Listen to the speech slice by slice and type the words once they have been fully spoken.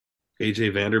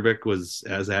AJ Vanderbeek was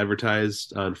as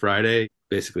advertised on Friday,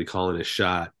 basically calling his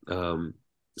shot.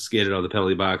 Skated on the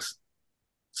penalty box,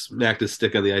 smacked his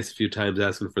stick on the ice a few times,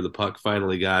 asking for the puck.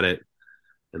 Finally got it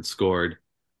and scored.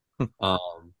 And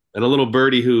a little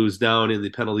birdie who's down in the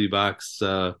penalty box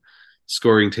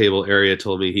scoring table area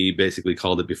told me he basically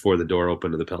called it before the door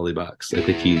opened to the penalty box. I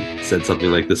think he said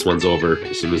something like, "This one's over,"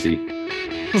 as soon as he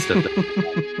stepped out.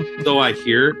 So I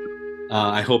hear.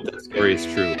 I hope that story is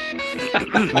true.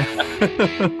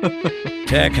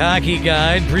 Tech Hockey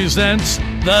Guide presents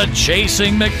the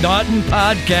Chasing MacNaughton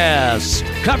podcast,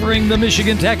 covering the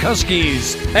Michigan Tech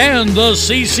Huskies and the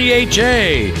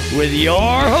CCHA with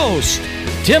your host,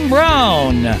 Tim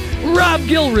Brown, Rob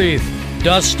Gilreath,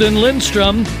 Dustin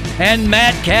Lindstrom, and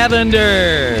Matt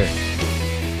Cavender.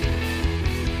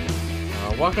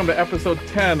 Welcome to episode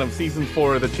 10 of season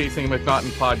 4 of the Chasing MacNaughton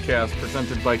podcast,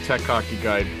 presented by Tech Hockey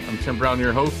Guide. I'm Tim Brown,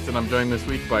 your host, and I'm joined this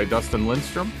week by Dustin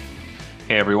Lindstrom.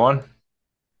 Hey, everyone.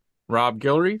 Rob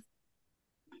Gilreath.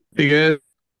 Hey,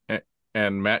 guys.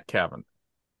 And Matt Cavender.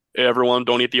 Hey, everyone.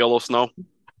 Don't eat the yellow snow.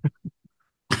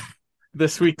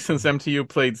 This week, since MTU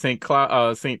played St.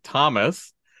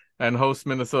 Thomas and host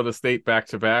Minnesota State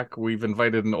back-to-back, we've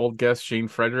invited an old guest, Shane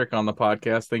Frederick, on the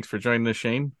podcast. Thanks for joining us,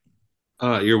 Shane.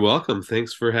 You're welcome.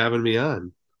 Thanks for having me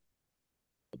on.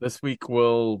 This week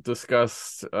we'll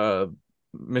discuss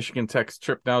Michigan Tech's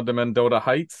trip down to Mendota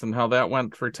Heights and how that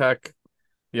went for Tech,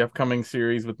 the upcoming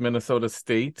series with Minnesota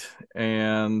State,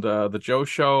 and the Joe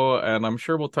Show, and I'm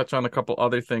sure we'll touch on a couple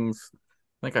other things.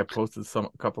 I think I posted a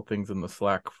couple things in the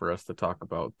Slack for us to talk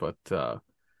about, but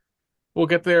we'll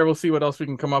get there. We'll see what else we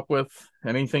can come up with.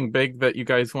 Anything big that you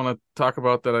guys want to talk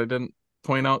about that I didn't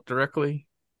point out directly?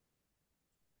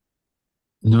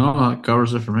 No, that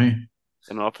covers it for me.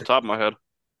 And off the top of my head.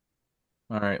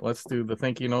 All right, let's do the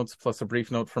thank you notes plus a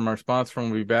brief note from our sponsor.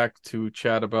 We'll be back to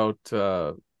chat about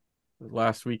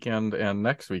last weekend and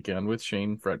next weekend with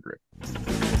Shane Frederick.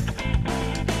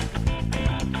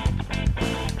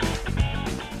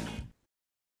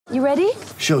 You ready?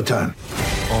 Showtime.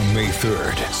 On May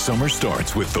 3rd, summer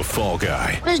starts with The Fall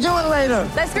Guy. Let's do it later.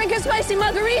 Let's drink a spicy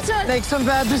margarita. Make some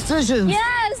bad decisions.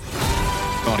 Yes.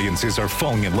 Audiences are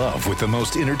falling in love with the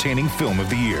most entertaining film of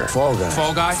the year. Fall Guy.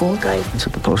 Fall Guy? Fall guy. That's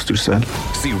what the poster said.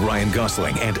 See Ryan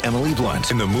Gosling and Emily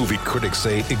Blunt in the movie critics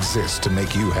say exists to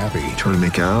make you happy. Trying to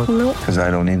make it out? Nope. Because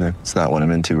I don't either. It's not what I'm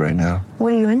into right now.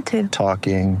 What are you into?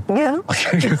 Talking. Yeah.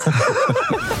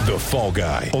 The Fall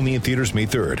Guy. Only in theaters May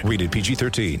 3rd. Rated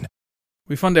PG-13.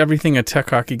 We fund everything a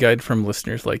Tech Hockey Guide from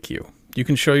listeners like you. You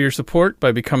can show your support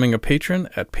by becoming a patron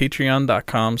at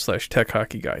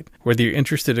patreon.com/techhockeyguide. Whether you're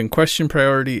interested in question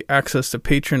priority, access to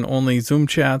patron-only Zoom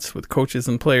chats with coaches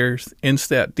and players,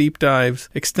 Instat deep dives,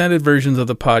 extended versions of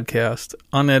the podcast,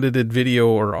 unedited video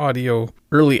or audio,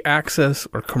 early access,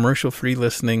 or commercial-free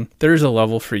listening, there's a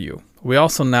level for you. We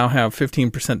also now have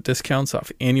 15% discounts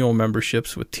off annual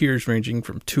memberships with tiers ranging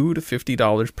from $2 to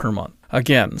 $50 per month.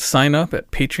 Again, sign up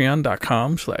at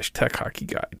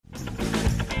patreon.com/techhockeyguide.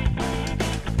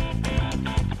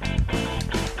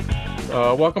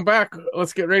 Welcome back.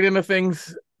 Let's get right into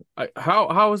things.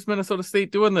 How is Minnesota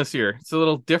State doing this year? It's a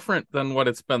little different than what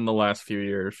it's been the last few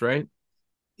years, right?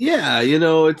 Yeah,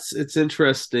 it's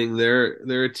interesting.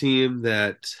 They're a team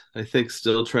that I think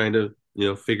still trying to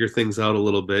figure things out a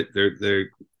little bit. They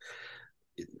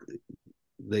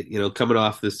coming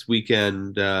off this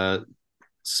weekend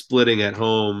splitting at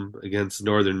home against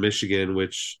Northern Michigan,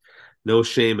 which no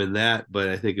shame in that, but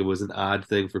I think it was an odd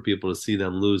thing for people to see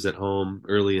them lose at home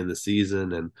early in the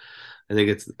season. And I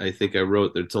think I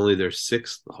wrote that it's only their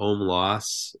 6th home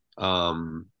loss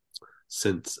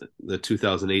since the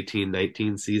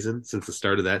 2018-19 season, since the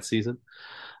start of that season.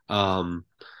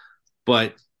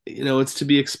 But it's to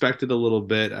be expected a little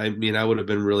bit. I mean, I would have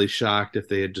been really shocked if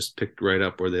they had just picked right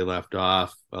up where they left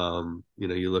off.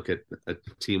 You look at a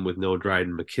team with no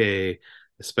Dryden McKay,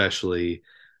 especially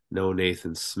no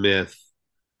Nathan Smith,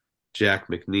 Jack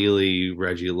McNeely,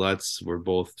 Reggie Lutz were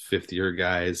both fifth-year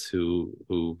guys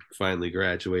who finally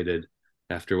graduated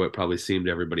after what probably seemed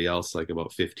to everybody else like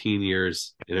about 15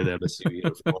 years in an MSU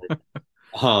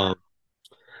uniform.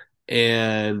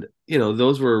 And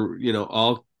those were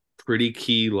all pretty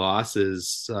key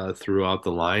losses throughout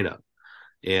the lineup.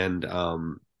 And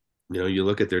you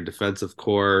look at their defensive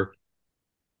core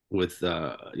with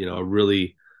a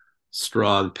really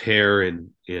strong pair in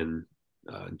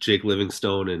Jake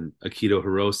Livingstone and Akito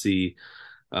Hirose,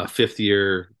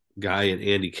 5th-year guy in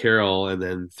Andy Carroll, and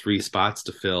then 3 spots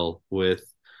to fill with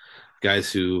guys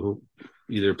who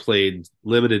either played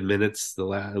limited minutes,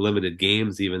 limited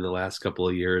games even the last couple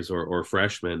of years, or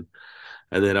freshmen.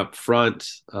 And then up front,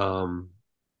 you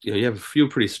have a few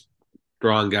pretty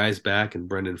strong guys back, and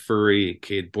Brendan Furry,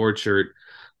 Cade Borchert,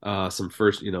 some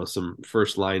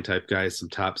first line type guys, some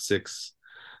top six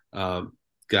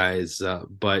guys,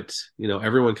 but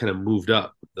everyone kind of moved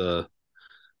up the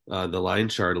line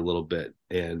chart a little bit.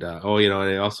 And and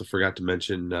I also forgot to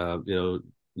mention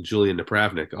Julian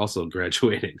Napravnik also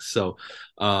graduating. So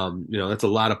that's a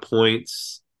lot of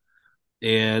points,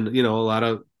 and a lot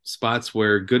of spots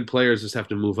where good players just have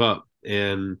to move up.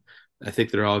 And I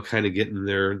think they're all kind of getting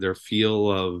their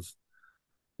feel of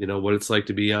what it's like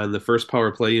to be on the first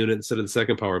power play unit instead of the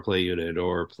second power play unit,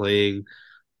 or playing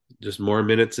just more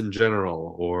minutes in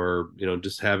general, or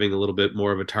just having a little bit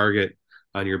more of a target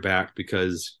on your back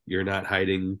because you're not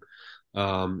hiding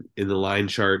in the line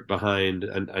chart behind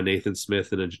a Nathan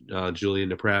Smith and a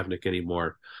Julian Napravnik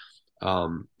anymore.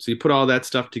 So you put all that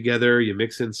stuff together, you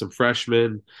mix in some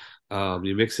freshmen,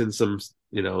 you mix in some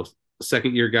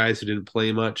second year guys who didn't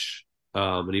play much,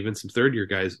 and even some third year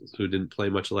guys who didn't play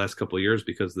much the last couple of years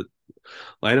because the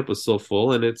lineup was so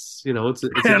full. And it's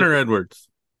Tanner Edwards.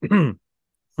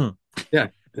 Yeah.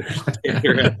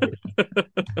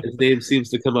 His name seems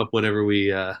to come up whenever we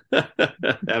have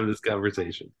this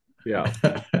conversation. Yeah.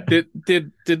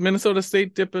 Did Minnesota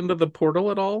State dip into the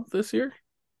portal at all this year?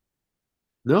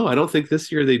 No, I don't think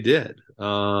this year they did.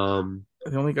 The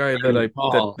only guy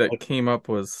that came up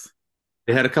was,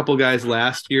 they had a couple guys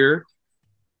last year.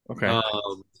 Okay.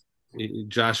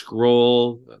 Josh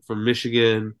Grohl from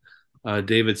Michigan,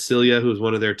 David Cilia, who's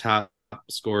one of their top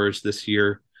scorers this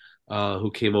year, who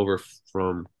came over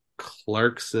from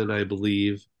Clarkson, I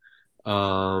believe.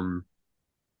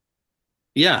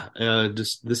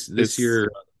 Just this year.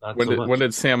 When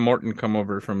did Sam Morton come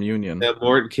over from Union? Sam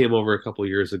Morton came over a couple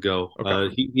years ago.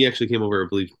 Okay. He actually came over, I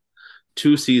believe,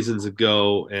 2 seasons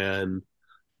ago, and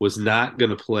was not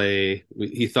going to play.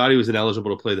 He thought he was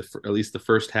ineligible to play at least the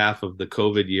first half of the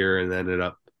COVID year, and ended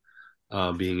up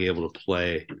being able to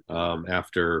play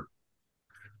after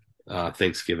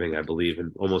Thanksgiving, I believe.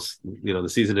 And almost, the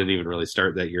season didn't even really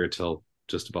start that year until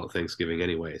just about Thanksgiving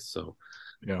anyway. So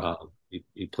yeah,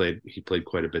 he played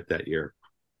quite a bit that year.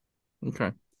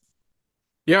 Okay.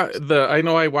 Yeah, I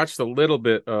know I watched a little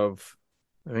bit of,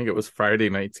 I think it was Friday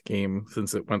night's game,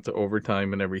 since it went to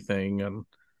overtime and everything, and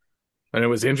it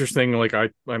was interesting. Like I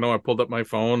know I pulled up my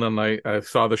phone and I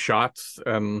saw the shots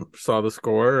and saw the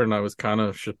score, and I was kind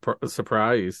of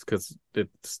surprised because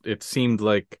it seemed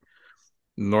like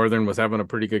Northern was having a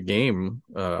pretty good game.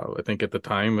 I think at the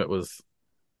time it was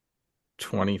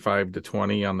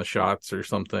 25-20 on the shots or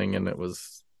something, and it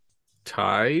was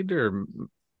tied, or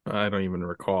I don't even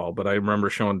recall, but I remember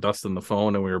showing Dustin the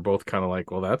phone, and we were both kind of like,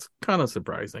 well, that's kind of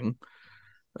surprising.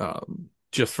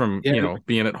 Just from,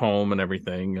 being at home and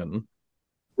everything. And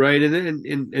right.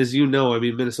 And as you know, I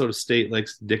mean, Minnesota State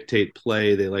likes to dictate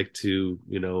play. They like to,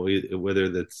 whether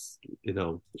that's,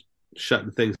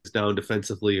 shutting things down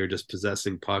defensively or just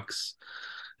possessing pucks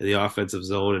in the offensive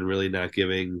zone and really not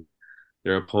giving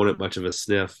their opponent much of a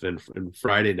sniff. And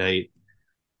Friday night,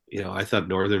 I thought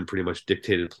Northern pretty much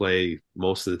dictated play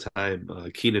most of the time.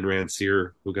 Keenan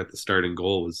Rancier, who got the starting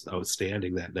goal, was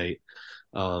outstanding that night.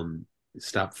 He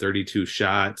stopped 32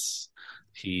 shots.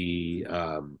 He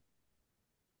had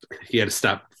to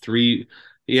stop 2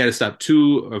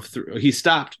 of 3. He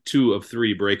stopped 2 of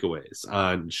 3 breakaways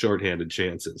on shorthanded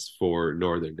chances for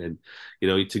Northern. And,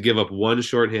 to give up 1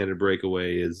 shorthanded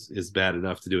breakaway is bad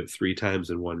enough. To do it 3 times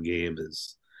in one game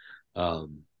is,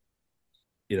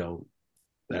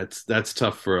 that's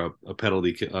tough for a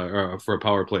penalty or for a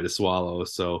power play to swallow.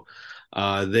 So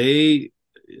they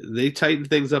tightened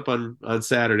things up on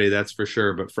Saturday, that's for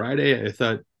sure. But Friday, I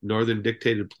thought Northern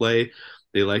dictated play.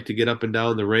 They like to get up and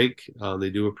down the rink. They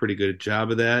do a pretty good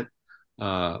job of that.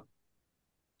 AJ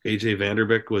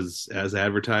Vanderbeek was as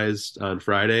advertised on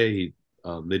Friday.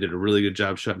 They did a really good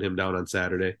job shutting him down on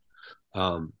Saturday.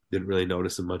 Didn't really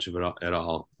notice him much of it at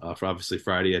all. For obviously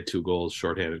Friday had 2 goals,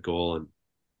 shorthanded goal,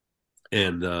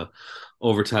 and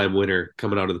overtime winner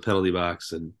coming out of the penalty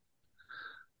box and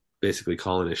basically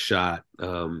calling a shot.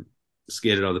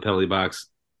 Skated out of the penalty box,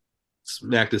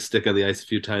 smacked his stick on the ice a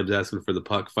few times, asking for the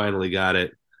puck, finally got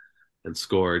it and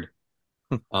scored.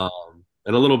 And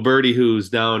a little birdie who's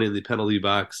down in the penalty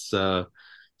box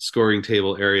scoring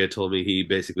table area told me he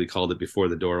basically called it before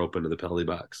the door opened to the penalty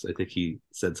box. I think he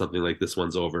said something like, "This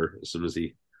one's over," as soon as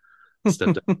he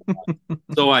stepped up.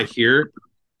 So I hear.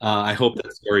 I hope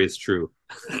that story is true.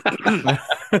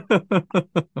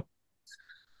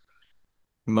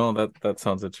 No, that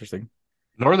sounds interesting.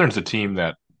 Northern's a team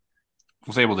that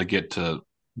was able to get to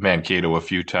Mankato a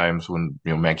few times when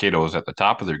Mankato was at the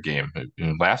top of their game.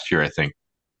 Last year, I think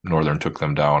Northern took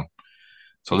them down.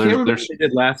 So I can't remember there's what they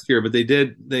did last year, but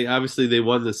they obviously they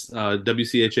won this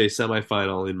WCHA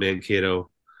semifinal in Mankato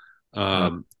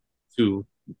two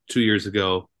 2 years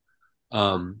ago.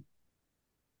 Um,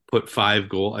 Put 5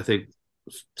 goal, I think,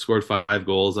 scored 5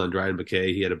 goals on Dryden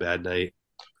McKay. He had a bad night.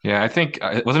 Yeah, I think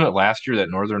wasn't it last year that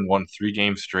Northern won 3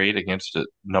 games straight against the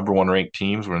number one ranked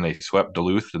teams when they swept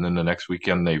Duluth, and then the next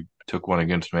weekend they took one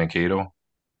against Mankato.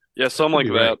 Yeah, something like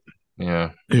Could be that. right.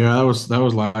 Yeah. Yeah, that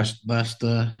was last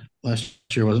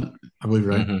year, wasn't it? I believe,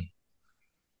 right?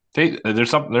 Mm-hmm.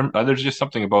 There's just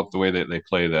something about the way that they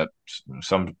play that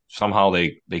somehow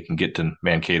they can get to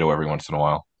Mankato every once in a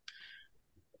while.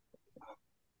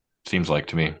 Seems like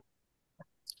to me.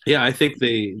 Yeah, I think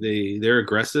they're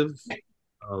aggressive.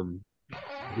 Um,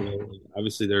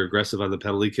 obviously they're aggressive on the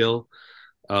penalty kill.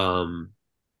 Um,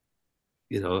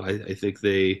 I think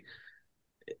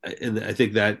I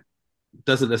think that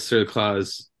doesn't necessarily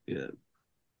cause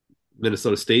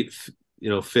Minnesota State,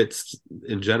 fits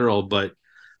in general, but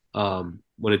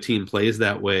when a team plays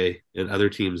that way and other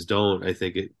teams don't, I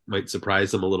think it might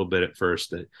surprise them a little bit at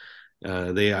first. That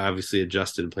they obviously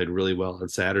adjusted and played really well on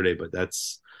Saturday, but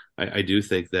I do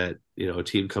think that a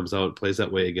team comes out and plays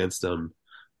that way against them.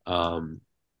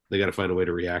 They got to find a way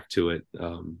to react to it,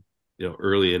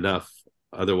 early enough.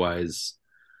 Otherwise,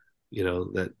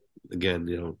 that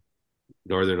again,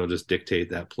 Northern will just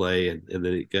dictate that play, and then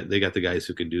they got the guys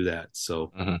who can do that.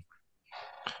 So,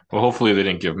 Well, hopefully they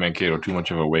didn't give Mankato too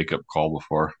much of a wake up call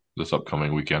before this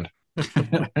upcoming weekend.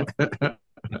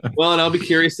 well, and I'll be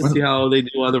curious to see how they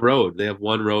do on the road. They have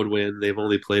one road win. They've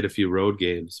only played a few road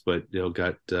games, but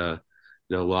got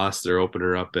lost their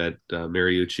opener up at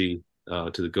Mariucci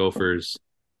to the Gophers.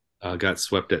 Got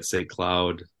swept at St.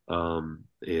 Cloud,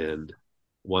 and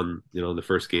won the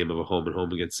first game of a home and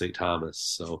home against St. Thomas.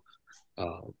 So,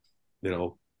 they're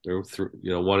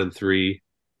 1-3,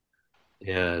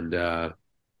 and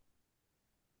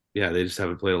they just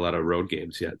haven't played a lot of road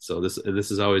games yet. So this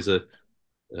is always a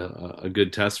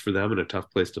good test for them and a tough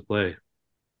place to play.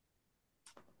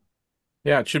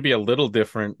 Yeah, it should be a little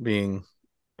different being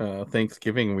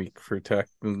Thanksgiving week for Tech,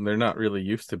 and they're not really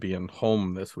used to being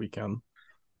home this weekend.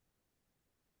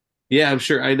 Yeah, I'm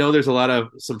sure. I know there's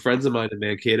some friends of mine in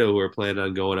Mankato who are planning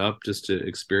on going up just to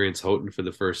experience Houghton for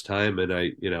the first time. And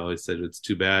I said it's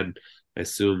too bad. I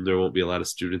assume there won't be a lot of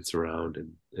students around,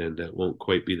 and it won't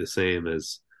quite be the same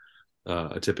as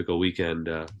a typical weekend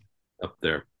up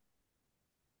there.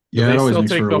 Do they still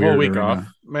take the whole week off,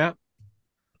 Matt?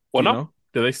 Well, no.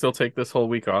 Do they still take this whole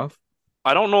week off?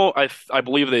 I don't know. I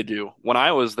believe they do. When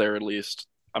I was there, at least.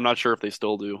 I'm not sure if they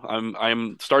still do.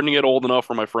 I'm starting to get old enough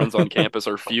where my friends on campus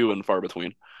are few and far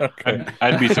between. Okay.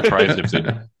 I'd be surprised if they.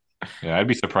 Yeah, I'd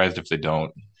be surprised if they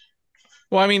don't.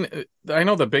 Well, I mean, I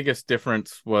know the biggest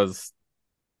difference was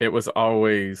it was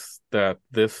always that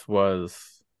this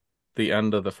was the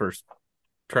end of the first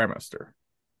trimester.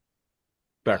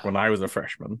 Back when I was a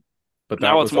freshman, but that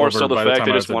now it's more so the fact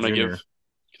they just want to give,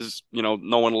 because no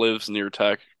one lives near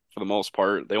Tech for the most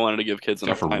part. They wanted to give kids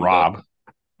enough Except for time. Rob.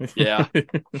 Yeah,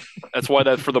 that's why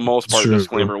that for the most part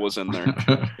disclaimer was in there.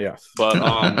 Yes,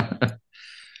 but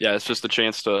it's just a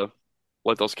chance to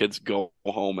let those kids go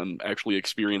home and actually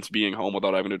experience being home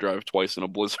without having to drive twice in a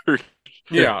blizzard.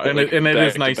 Yeah, and like it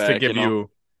is nice to back,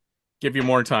 give you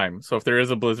more time. So if there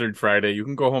is a blizzard Friday, you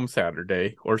can go home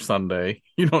Saturday or Sunday.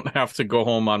 You don't have to go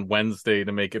home on Wednesday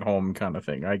to make it home, kind of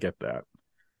thing. I get that.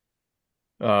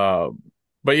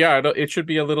 But yeah, it should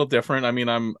be a little different. I mean,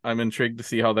 I'm intrigued to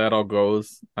see how that all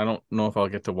goes. I don't know if I'll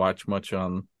get to watch much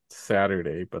on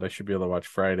Saturday, but I should be able to watch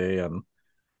Friday.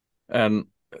 And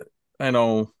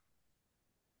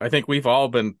I think we've all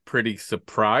been pretty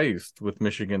surprised with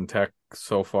Michigan Tech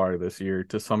so far this year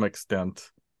to some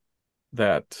extent.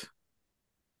 That,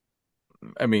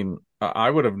 I mean,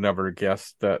 I would have never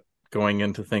guessed that going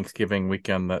into Thanksgiving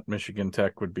weekend that Michigan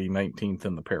Tech would be 19th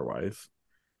in the pairwise.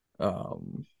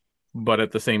 But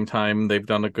at the same time, they've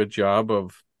done a good job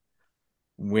of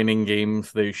winning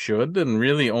games they should, and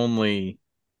really only,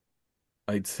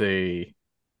 I'd say,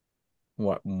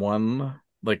 one,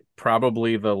 like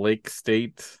probably the Lake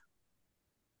State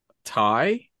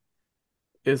tie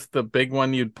is the big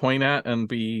one you'd point at and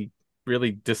be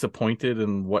really disappointed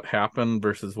in what happened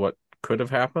versus what could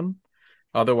have happened.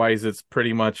 Otherwise, it's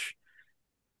pretty much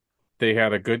they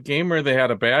had a good game or they had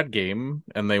a bad game,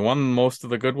 and they won most of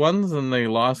the good ones and they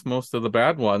lost most of the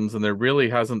bad ones. And there really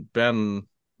hasn't been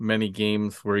many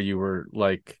games where you were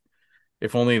like,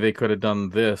 if only they could have done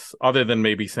this, other than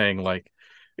maybe saying like,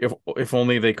 if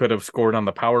only they could have scored on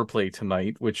the power play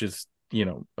tonight, which is,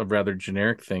 a rather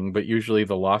generic thing, but usually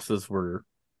the losses were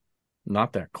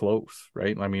not that close,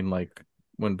 right? I mean, like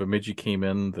when Bemidji came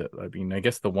in. That I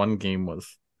guess the one game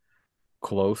was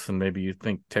close, and maybe you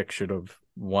think Tech should have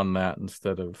won that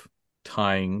instead of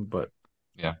tying. But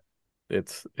yeah,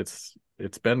 it's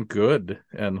been good,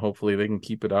 and hopefully they can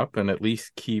keep it up and at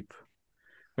least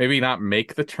maybe not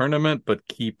make the tournament, but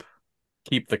keep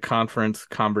the conference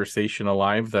conversation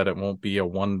alive, that it won't be a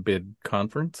one bid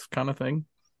conference kind of thing,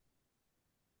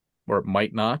 or it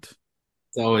might not.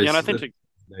 It's always and I think a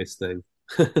nice thing.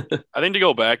 I think to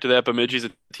go back to that, Bemidji's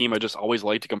a team I just always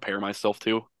like to compare myself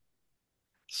to.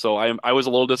 So I was a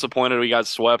little disappointed we got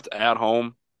swept at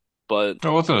home, but it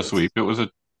wasn't a sweep. It was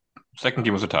second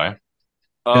game was a tie.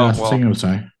 Yeah, second was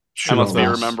tie. I must be Shootout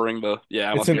loss. remembering the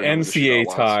I It's must an be remembering the NCAA shootout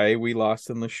loss. tie. We lost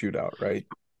in the shootout, right?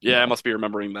 Yeah, I must be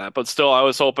remembering that. But still, I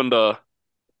was hoping to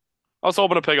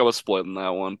pick up a split in that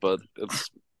one, but it's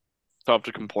tough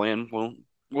to complain.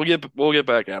 We'll get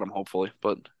back at them hopefully,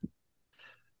 but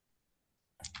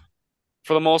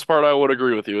for the most part, I would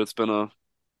agree with you. It's been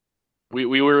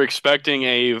we were expecting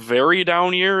a very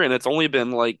down year, and it's only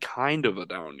been like kind of a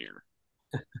down year.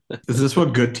 Is this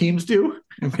what good teams do?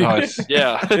 Yeah.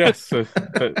 Yes,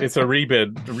 it's a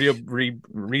rebid,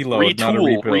 reload, not a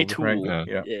rebuild. Right?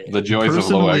 Yeah. The joys of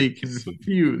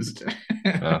confused.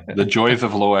 the joys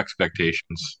of low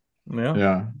expectations.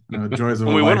 Yeah. Joys of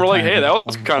when we went, we're like, hey, that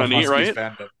was kind of neat, right?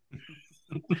 Yeah.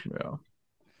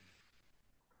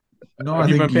 No, Have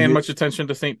you been paying much attention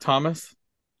to St. Thomas?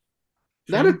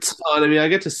 Not a ton. I mean, I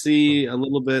get to see a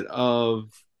little bit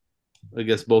of, I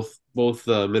guess, both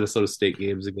Minnesota State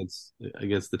games against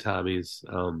the Tommies.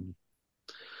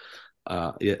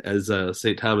 As a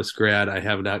St. Thomas grad, I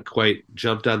have not quite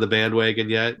jumped on the bandwagon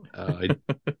yet.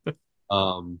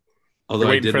 Although You're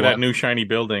waiting for that watch, new shiny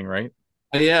building, right?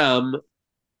 I am,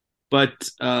 but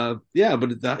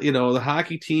the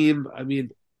hockey team. I mean,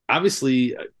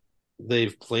 obviously,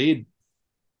 they've played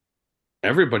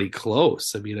everybody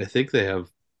close. I mean, I think they have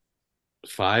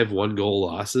 5 1-goal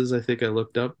losses. I think I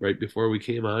looked up right before we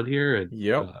came on here, and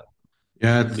they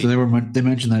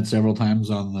mentioned that several times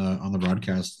on the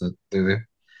broadcast that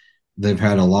they've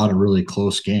had a lot of really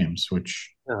close games,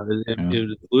 which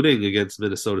including against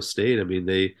Minnesota State. I mean,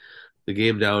 the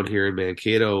game down here in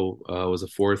Mankato was a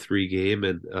 4-3 game,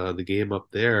 and the game up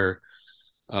there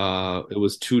it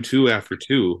was 2-2 after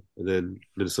 2, and then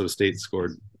Minnesota State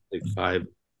scored like 5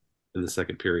 in the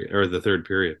second period or the third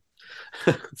period.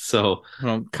 So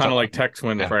kind of like Tech's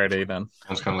win Friday then.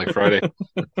 Sounds kind of like Friday.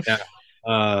 Yeah.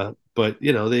 But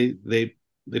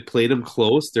they played them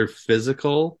close. They're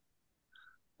physical.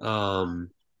 I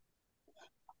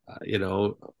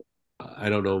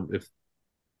don't know if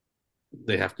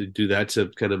they have to do that to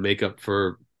kind of make up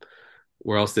for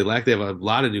where else they lack. They have a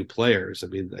lot of new players. I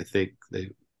mean, I think they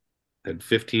had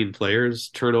 15 players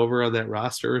turnover on that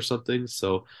roster or something.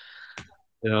 So,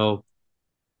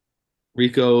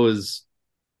 Rico is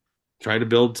trying to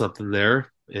build something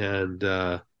there, and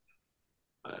the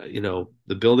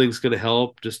building's going to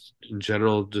help. Just in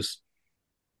general, just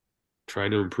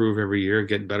trying to improve every year and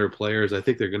getting better players. I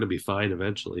think they're going to be fine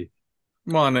eventually.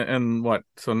 Well, and what?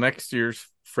 So next year's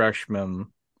freshmen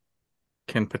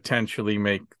can potentially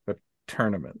make the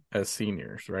tournament as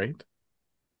seniors, right?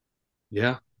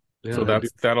 Yeah. So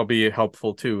that'll be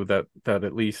helpful too. That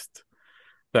at least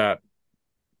that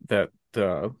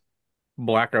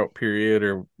blackout period,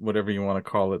 or whatever you want to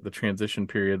call it, the transition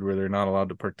period where they're not allowed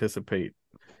to participate,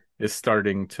 is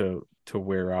starting to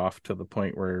wear off to the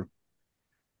point where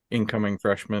incoming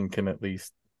freshmen can at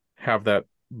least have that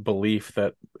belief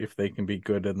that if they can be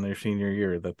good in their senior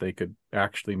year, that they could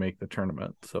actually make the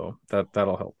tournament. So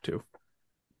that'll help too.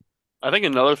 I think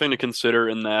another thing to consider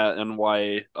in that, and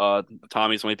why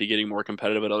Tommies might be getting more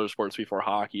competitive at other sports before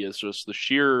hockey, is just the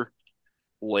sheer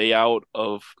layout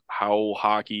of how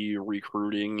hockey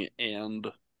recruiting and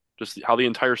just how the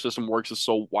entire system works is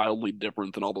so wildly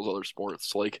different than all those other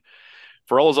sports. Like,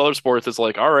 for all those other sports, it's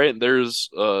like, all right, there's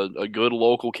a good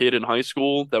local kid in high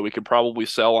school that we could probably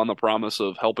sell on the promise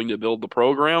of helping to build the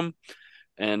program.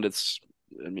 And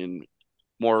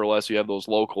more or less, you have those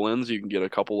local ins. You can get a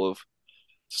couple of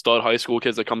stud high school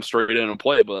kids that come straight in and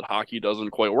play, but hockey doesn't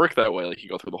quite work that way. Like, you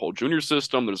go through the whole junior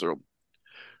system. There's a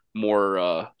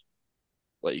more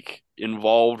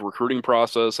involved recruiting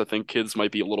process. I think kids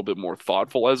might be a little bit more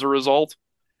thoughtful as a result.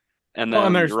 And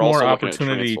then there's you're more also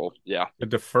opportunity to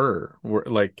defer.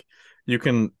 Like, you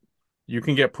can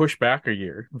get pushed back a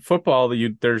year. In football,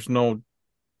 there's no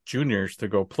juniors to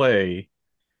go play.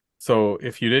 So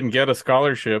if you didn't get a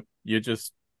scholarship, you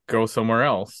just go somewhere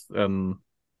else and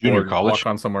junior college, walk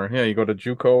on somewhere. Yeah, you go to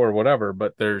JUCO or whatever.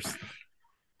 But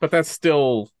that's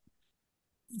still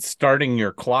starting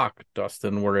your clock,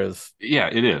 Dustin, whereas Yeah,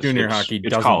 it is. junior hockey It's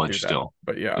doesn't college do that. still.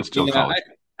 But yeah. It's still college.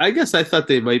 I guess I thought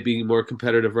they might be more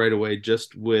competitive right away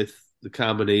just with the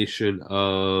combination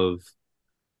of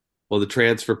the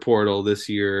transfer portal this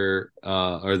year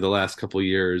or the last couple of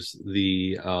years,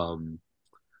 the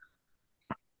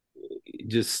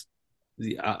just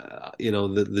the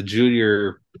the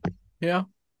junior, Yeah.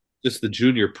 just the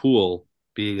junior pool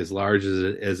being as large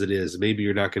as it is. Maybe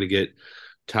you're not going to get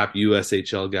top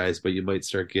USHL guys, but you might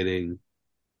start getting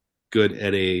good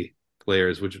NA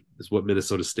players, which is what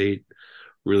Minnesota State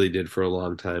really did for a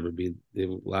long time. I mean,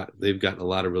 they've gotten a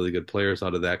lot of really good players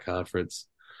out of that conference.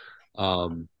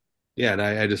 Yeah, and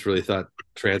I just really thought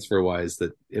transfer wise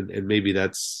that, and maybe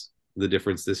that's the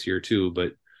difference this year too.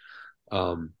 But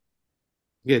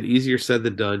again, easier said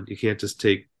than done. You can't just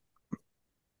take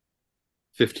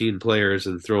 15 players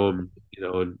and throw them,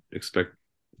 and expect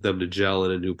them to gel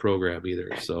in a new program either.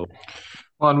 So,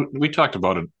 well, we talked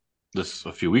about this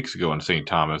a few weeks ago in St.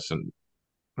 Thomas, and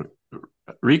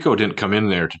Rico didn't come in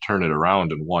there to turn it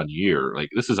around in 1 year. Like,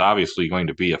 this is obviously going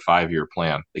to be a 5-year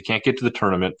plan. They can't get to the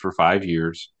tournament for 5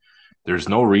 years. There's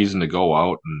no reason to go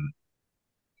out and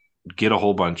get a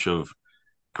whole bunch of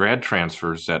grad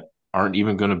transfers that aren't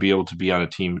even going to be able to be on a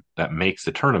team that makes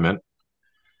the tournament.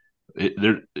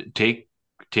 Take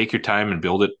your time and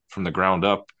build it from the ground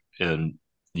up, and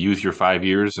use your 5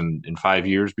 years, and in 5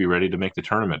 years be ready to make the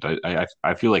tournament.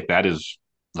 I feel like that is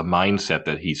the mindset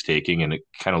that he's taking, and it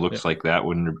kind of looks like that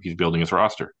when he's building his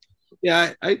roster.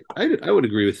 Yeah, I would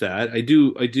agree with that. I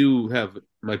do have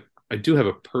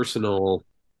a personal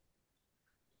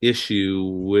issue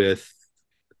with.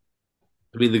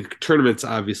 I mean, the tournament's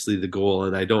obviously the goal,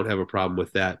 and I don't have a problem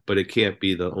with that, but it can't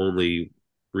be the only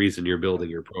reason you're building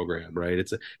your program, right?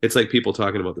 It's like people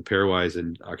talking about the pairwise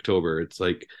in October. It's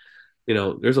like,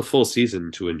 there's a full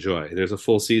season to enjoy. There's a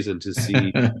full season to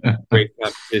see great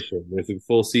competition. There's a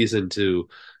full season to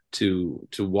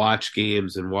watch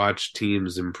games and watch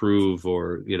teams improve,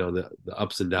 or the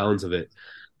ups and downs of it.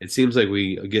 It seems like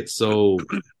we get so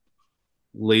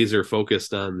laser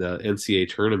focused on the NCAA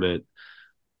tournament,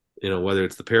 whether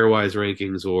it's the pairwise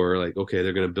rankings or like, okay,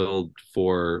 they're going to build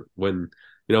for when,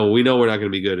 we know we're not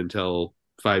going to be good until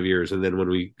 5 years. And then when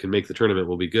we can make the tournament,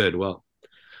 we'll be good. Well,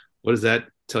 what does that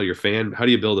tell your fan? How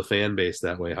do you build a fan base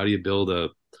that way? How do you build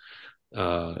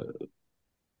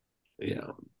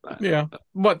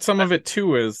But some of it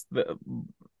too is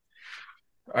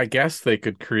I guess they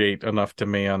could create enough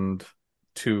demand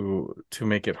to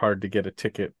make it hard to get a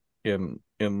ticket in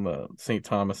the St.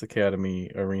 Thomas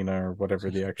Academy Arena or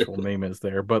whatever the actual name is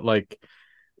there. But like,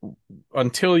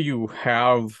 until you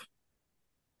have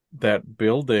that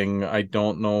building, I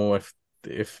don't know if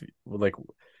like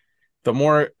the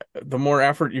more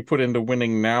effort you put into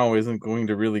winning now isn't going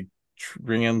to really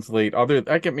translate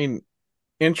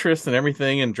interest and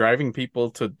everything, and driving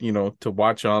people to to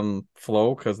watch on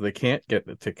Flow because they can't get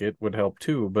the ticket would help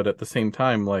too. But at the same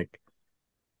time, like,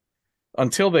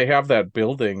 until they have that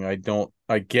building, I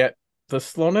get the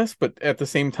slowness, but at the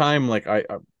same time, like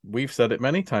we've said it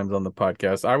many times on the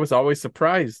podcast, I was always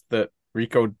surprised that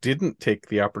Rico didn't take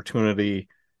the opportunity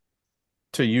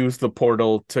to use the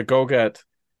portal to go get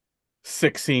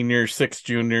 6 seniors, 6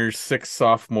 juniors, 6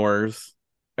 sophomores,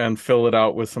 and fill it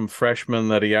out with some freshmen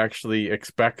that he actually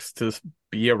expects to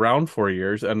be around 4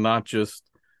 years, and not just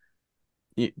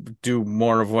do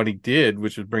more of what he did,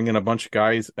 which is bring in a bunch of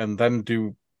guys and then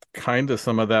do kind of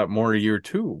some of that more year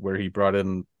 2, where he brought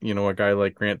in, a guy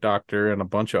like Grant Doctor and a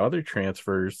bunch of other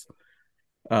transfers.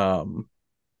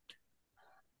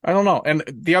 I don't know. And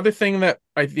the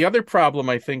other problem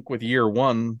I think with year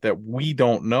 1 that we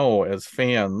don't know as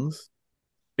fans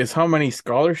is how many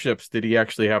scholarships did he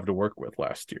actually have to work with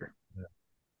last year?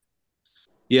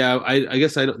 Yeah, I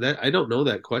guess I don't know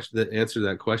that question, that answer to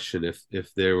that question,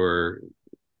 if they were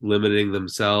limiting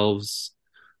themselves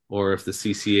or if the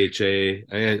CCHA,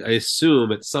 I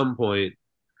assume at some point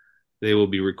they will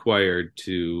be required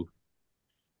to,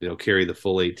 carry the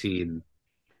full 18,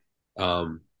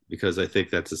 because I think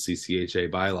that's a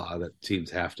CCHA bylaw that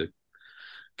teams have to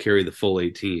carry the full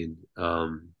 18.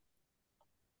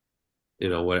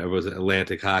 Whatever was it,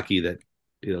 Atlantic Hockey that,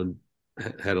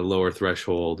 had a lower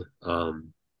threshold a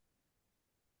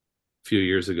few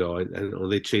years ago. I don't know,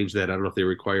 they changed that. I don't know if they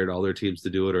required all their teams to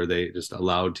do it or they just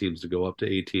allowed teams to go up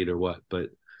to 18 or what.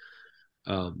 But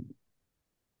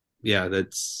yeah,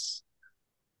 that's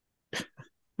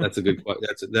a good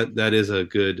question. That is a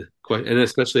good question, and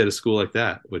especially at a school like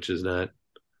that, which is not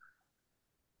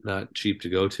cheap to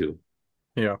go to.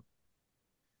 Yeah,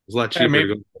 it's a lot cheaper to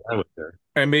go to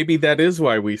And maybe that is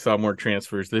why we saw more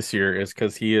transfers this year, is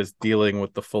because he is dealing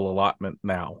with the full allotment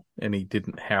now, and he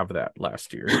didn't have that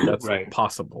last year. That's Right.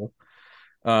 possible.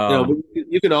 But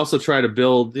you can also try to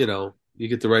build, you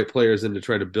get the right players in to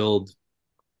try to build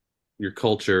your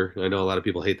culture. I know a lot of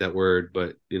people hate that word,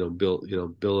 but build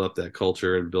up that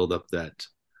culture and build up that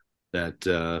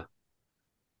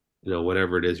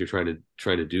whatever it is you're trying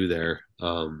to do there.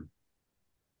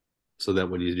 So that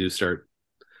when you do start,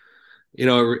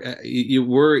 you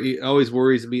worry, it always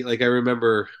worries me. Like I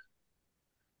remember,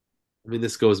 I mean,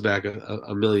 this goes back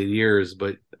a million years,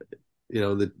 but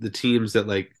the teams that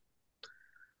like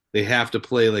they have to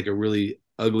play like a really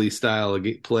ugly style of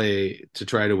play to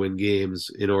try to win games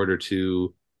in order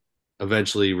to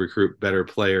eventually recruit better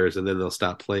players, and then they'll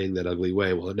stop playing that ugly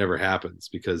way. Well, it never happens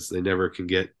because they never can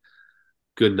get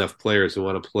good enough players who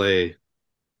want to play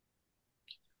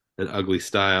an ugly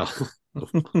style.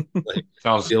 Like,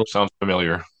 sounds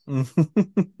familiar.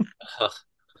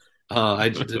 I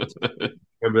just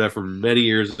remember that from many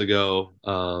years ago.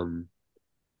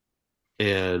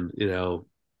 And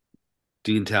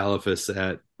Dean Talafas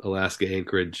at Alaska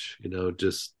Anchorage,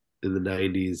 just in the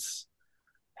 90s,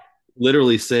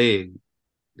 literally saying,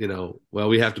 well,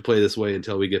 we have to play this way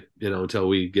until we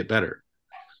get better.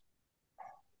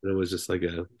 And it was just like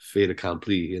a fait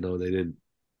accompli. They didn't,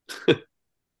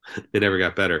 they never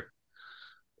got better.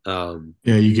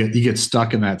 You get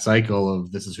stuck in that cycle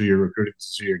of this is who you're recruiting, this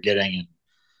is who you're getting, and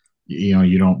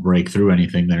you don't break through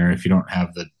anything there if you don't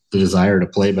have the desire to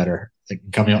play better. Like,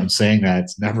 coming out and saying that,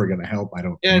 it's never going to help, I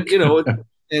don't think.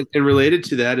 And related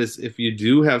to that is, if you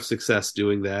do have success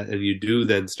doing that and you do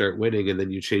then start winning and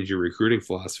then you change your recruiting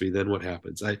philosophy, then what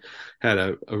happens? I had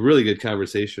a really good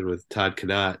conversation with Todd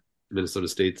Connaught, Minnesota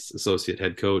State's associate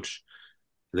head coach,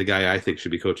 the guy I think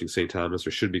should be coaching St. Thomas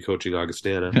or should be coaching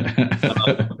Augustana.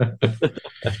 I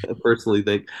personally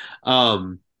think,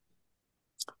 I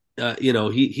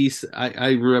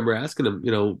remember asking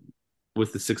him,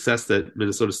 with the success that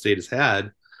Minnesota State has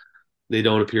had, they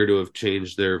don't appear to have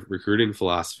changed their recruiting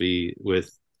philosophy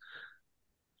with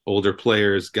older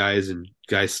players, guys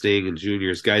staying in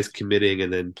juniors, guys committing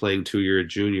and then playing 2-year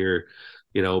junior,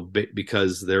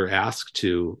 because they're asked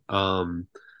to.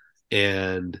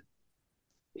 And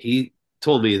he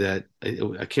told me that,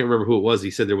 I can't remember who it was.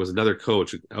 He said there was another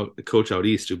coach out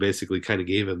east who basically kind of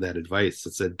gave him that advice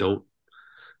that said, don't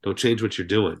change what you're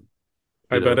doing.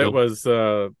 I bet it was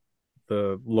the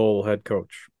Lowell head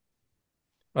coach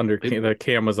that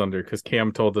Cam was under, because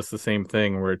Cam told us the same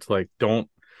thing, where it's like, don't,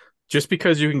 just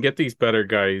because you can get these better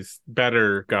guys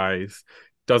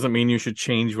doesn't mean you should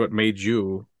change what made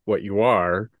you what you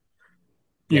are.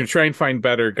 Try and find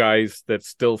better guys that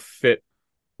still fit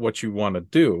what you want to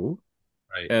do.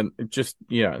 Right. And just,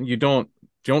 you don't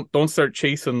start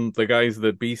chasing the guys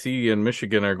that BC and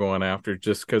Michigan are going after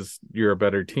just because you're a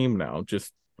better team now.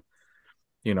 Just,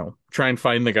 try and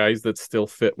find the guys that still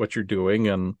fit what you're doing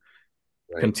and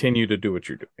continue to do what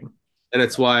you're doing. And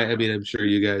it's why, I mean, I'm sure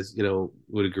you guys,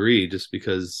 would agree, just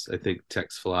because I think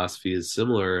Tech's philosophy is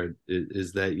similar,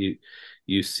 is that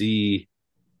you see,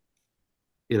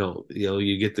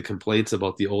 you get the complaints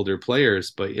about the older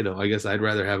players, but, I guess I'd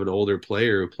rather have an older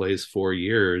player who plays 4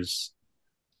 years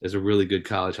as a really good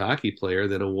college hockey player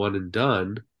than a one and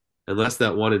done, unless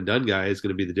that one and done guy is going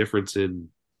to be the difference in,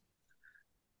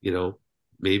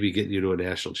 maybe getting you to a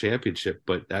national championship.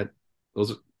 But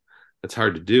that's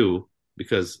hard to do,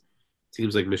 because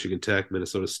teams like Michigan Tech,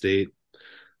 Minnesota State,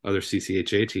 other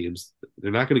CCHA teams,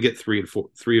 they're not going to get 3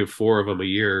 or 4 of them a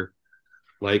year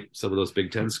like some of those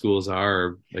Big Ten schools are,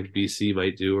 or like BC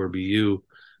might do, or BU.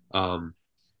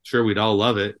 Sure, we'd all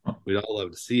love it. We'd all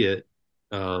love to see it.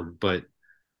 But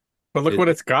look what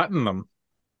it's gotten them.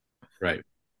 Right.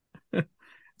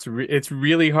 It's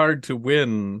really hard to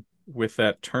win with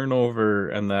that turnover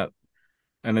and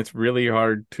it's really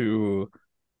hard to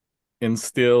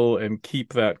instill and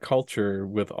keep that culture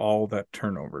with all that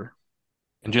turnover.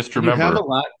 And just remember,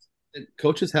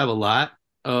 coaches have a lot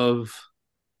of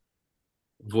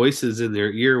voices in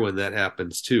their ear when that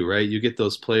happens too, right? You get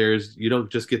those players, you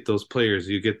don't just get those players,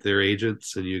 you get their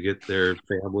agents and you get their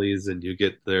families and you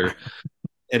get their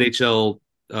NHL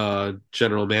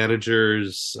general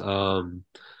managers and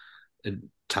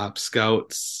top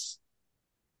scouts.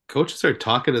 Coaches are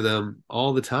talking to them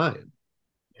all the time.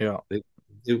 Yeah.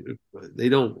 They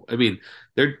don't, I mean,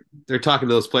 they're talking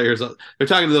to those players, they're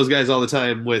talking to those guys all the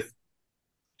time with,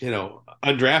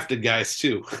 undrafted guys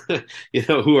too,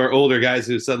 who are older guys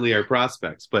who suddenly are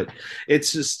prospects. But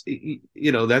it's just,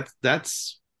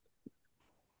 that's,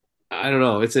 I don't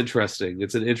know. It's interesting.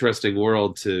 It's an interesting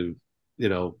world to,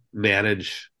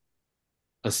 manage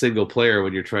a single player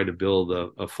when you're trying to build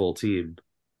a full team.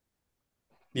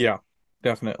 Yeah,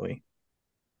 definitely.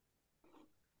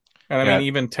 And I mean,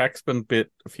 even Tech's been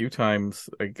bit a few times.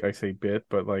 I say bit,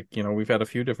 but like, you know, we've had a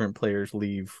few different players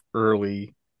leave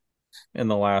early in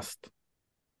the last,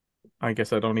 I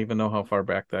guess I don't even know how far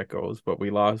back that goes, but we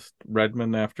lost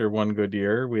Redmond after one good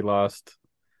year. We lost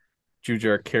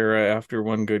Jujar Kara after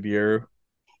one good year.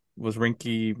 Was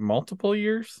Rinky multiple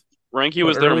years? Ranky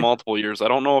was there multiple years. I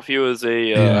don't know if he was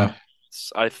Yeah.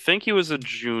 I think he was a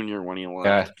junior when he Yeah,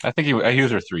 left. I think he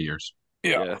was there 3 years.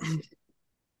 Yeah.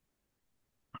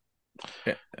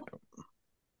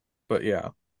 But yeah.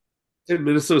 In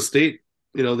Minnesota State,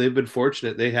 you know, they've been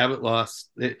fortunate. They haven't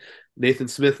lost. Nathan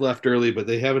Smith left early, but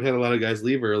they haven't had a lot of guys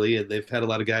leave early, and they've had a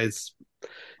lot of guys,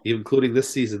 including this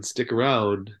season, stick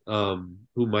around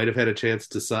who might have had a chance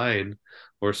to sign,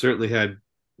 or certainly had,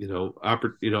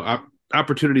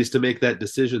 opportunities to make that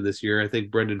decision this year. I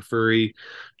think Brendan Furry,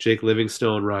 Jake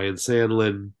Livingstone, Ryan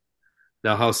Sandlin.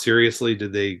 Now, how seriously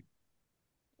did they,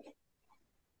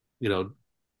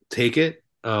 take it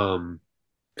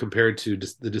compared to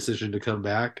the decision to come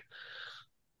back?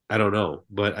 I don't know,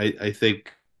 but I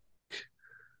think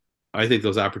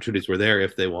those opportunities were there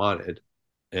if they wanted,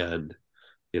 and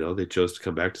they chose to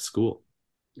come back to school,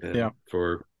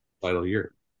 for final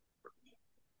year.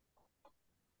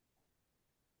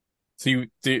 So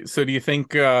do you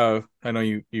think? I know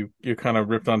you kind of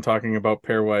ripped on talking about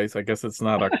pairwise. I guess it's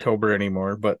not October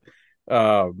anymore, but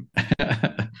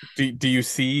do you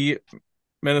see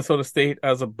Minnesota State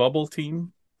as a bubble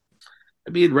team? I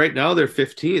mean, right now they're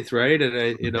 15th, right? And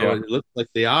it looks like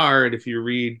they are. And if you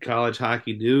read college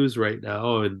hockey news right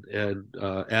now and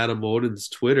Adam Oden's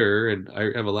Twitter, and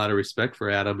I have a lot of respect for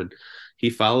Adam, and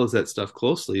he follows that stuff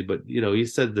closely. But he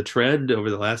said the trend over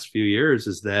the last few years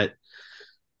is that,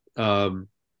 you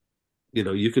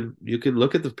can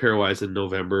look at the pairwise in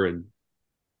November and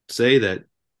say that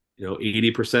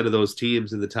 80% of those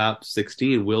teams in the top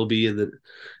 16 will be in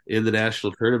the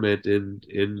national tournament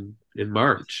in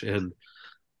March. And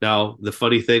now the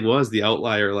funny thing was, the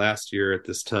outlier last year at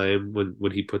this time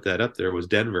when he put that up there was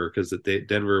Denver, because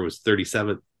Denver was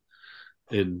 37th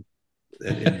and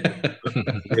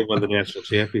they won the national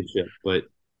championship. But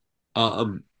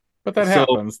that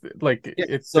happens. Like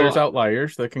there's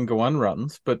outliers that can go on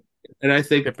runs, and I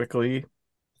think typically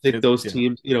those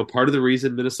teams, part of the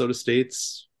reason Minnesota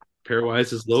State's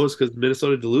pairwise is low is because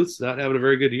Minnesota Duluth's not having a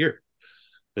very good year,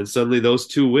 and suddenly those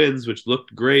two wins, which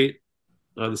looked great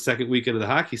on the second weekend of the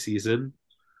hockey season,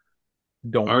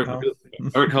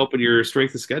 aren't helping your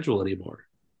strength of schedule anymore.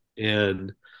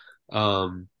 And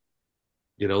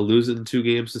losing 2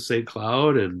 games to St.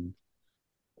 Cloud and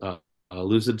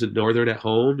losing to Northern at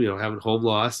home, having home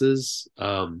losses.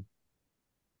 But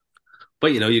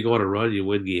you go on a run, you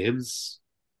win games,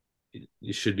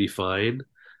 you should be fine.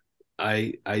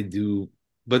 I do,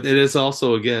 but it is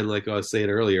also, again, like I was saying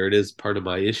earlier, it is part of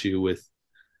my issue with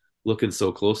looking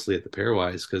so closely at the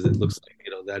pairwise, because it looks like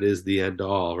that is the end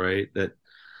all, right? That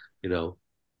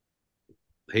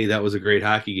hey, that was a great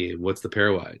hockey game. What's the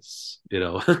pairwise?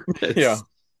 Yeah.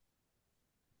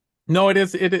 No, it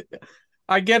is.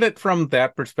 I get it from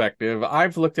that perspective.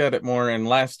 I've looked at it more, and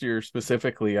last year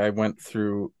specifically, I went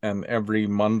through and every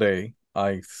Monday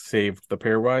I saved the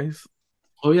pairwise.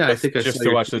 Oh yeah, I think just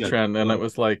to watch the trend, and it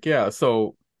was like, yeah.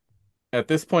 So at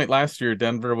this point last year,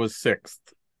 Denver was 6th.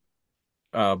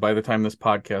 By the time this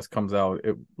podcast comes out,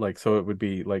 it would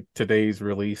be like today's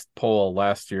released poll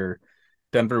last year.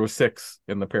 Denver was 6th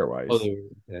in the pairwise. Oh,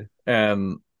 okay.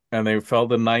 And they fell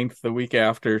to 9th the week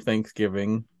after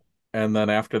Thanksgiving, and then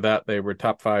after that they were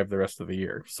top 5 the rest of the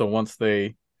year. So once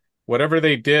whatever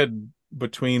they did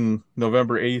between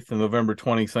November 8th and November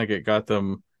 22nd got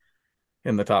them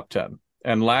in the top 10.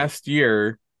 And last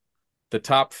year, the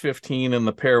top 15 in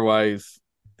the pairwise,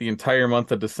 the entire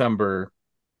month of December,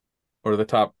 or the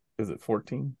top, is it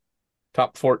 14?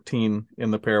 Top 14 in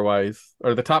the pairwise,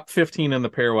 or the top 15 in the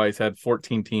pairwise had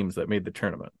 14 teams that made the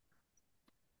tournament.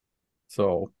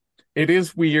 So it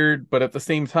is weird, but at the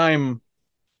same time,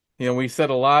 we said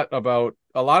a lot of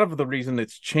the reason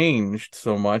it's changed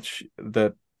so much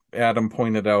that Adam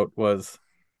pointed out was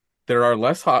there are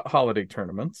less holiday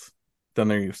tournaments than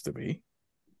there used to be.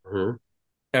 Mm-hmm.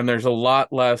 And there's a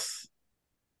lot less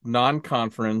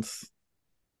non-conference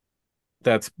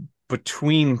that's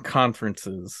between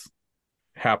conferences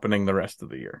happening the rest of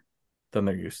the year than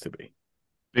there used to be.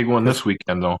 Big one this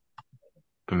weekend, though.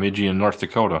 Bemidji in North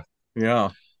Dakota. Yeah.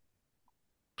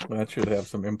 That should have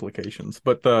some implications.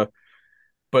 But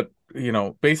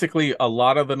basically a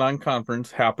lot of the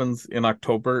non-conference happens in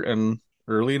October and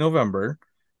early November.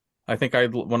 I think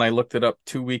when I looked it up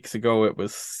 2 weeks ago, it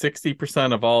was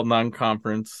 60% of all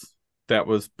non-conference that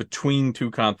was between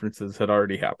two conferences had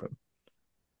already happened.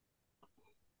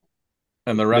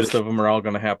 And the rest of them are all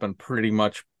going to happen pretty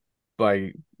much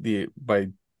by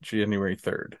January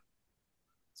 3rd.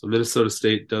 So Minnesota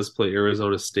State does play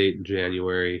Arizona State in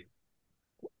January.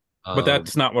 But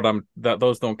that's not what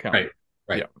those don't count.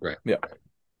 Right. Yeah,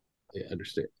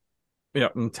 understand. Yeah,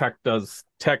 and Tech goes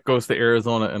to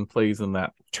Arizona and plays in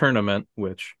that tournament,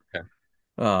 which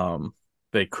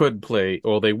they could play,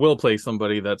 or they will play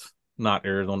somebody that's not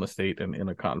Arizona State and in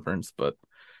a conference, but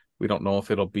we don't know if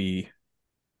it'll be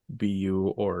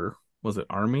BU or was it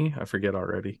Army? I forget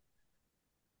already.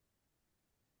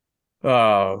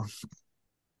 But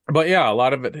yeah, a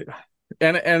lot of it,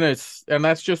 and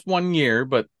that's just 1 year.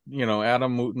 But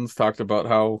Adam Wooten's talked about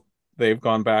how they've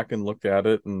gone back and looked at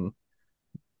it, and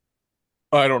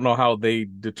I don't know how they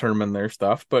determine their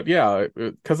stuff, but yeah,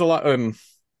 because a lot, and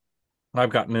I've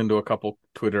gotten into a couple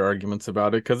Twitter arguments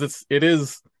about it because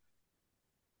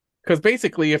because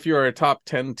basically, if you're a top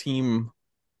 10 team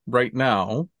right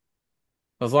now,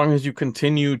 as long as you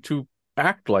continue to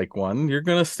act like one, you're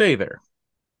going to stay there.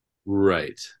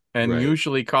 Right. And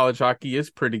usually college hockey is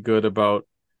pretty good about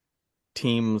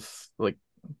teams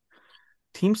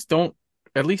don't,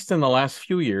 at least in the last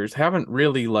few years, haven't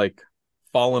really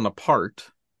fallen apart.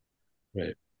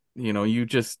 Right.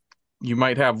 You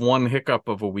might have one hiccup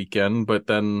of a weekend, but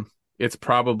then it's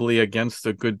probably against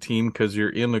a good team because you're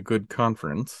in a good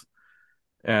conference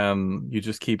and you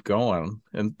just keep going.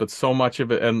 But so much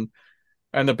of it,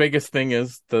 and the biggest thing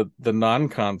is the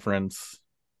non-conference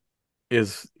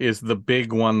is the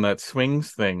big one that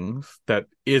swings things that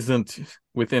isn't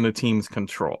within a team's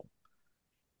control.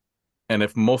 And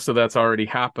if most of that's already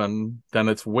happened, then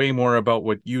it's way more about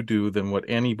what you do than what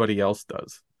anybody else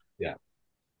does. Yeah.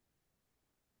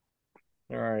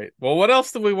 All right. Well, what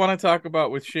else do we want to talk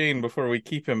about with Shane before we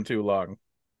keep him too long?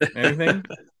 Anything?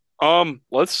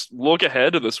 Let's look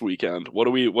ahead to this weekend. What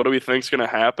do we think's going to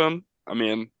happen? I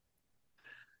mean,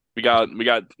 we got.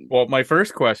 Well, my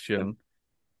first question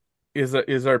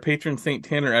is our patron Saint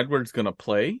Tanner Edwards going to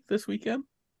play this weekend?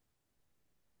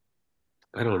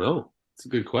 I don't know. It's a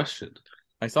good question.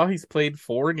 I saw he's played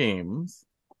 4 games.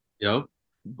 Yep.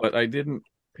 But I didn't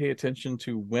pay attention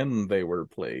to when they were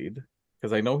played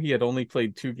because I know he had only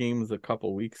played 2 games a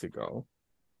couple weeks ago.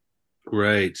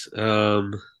 Right.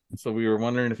 So we were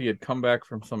wondering if he had come back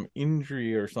from some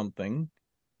injury or something.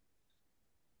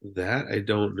 That I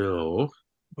don't know.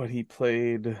 But he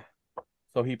played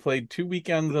 2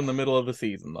 weekends in the middle of the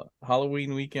season, the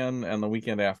Halloween weekend and the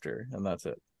weekend after, and that's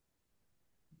it.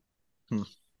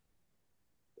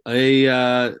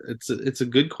 It's a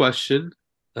good question.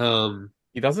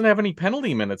 He doesn't have any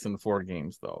penalty minutes in 4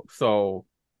 games though, so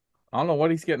I don't know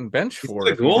what he's getting benched for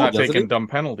if he's not taking dumb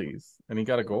penalties. And he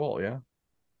got a goal, yeah.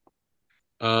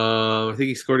 I think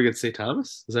he scored against St.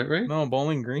 Thomas. Is that right? No,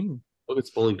 Bowling Green. Oh,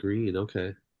 it's Bowling Green.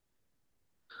 Okay.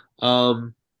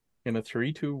 In a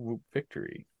 3-2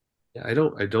 victory. Yeah, I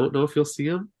don't know if you'll see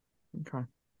him. Okay.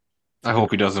 I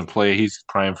hope he doesn't play. He's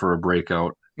primed for a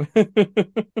breakout.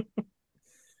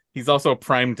 He's also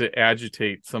primed to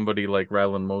agitate somebody like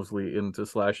Ryland Mosley into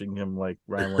slashing him like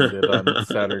Ryland did on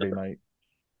Saturday night.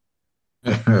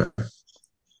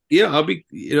 Yeah, I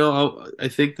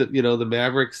think that, the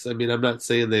Mavericks, I mean, I'm not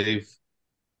saying they've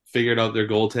figured out their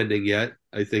goaltending yet.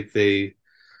 I think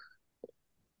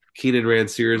Keenan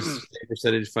Rancier's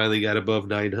percentage finally got above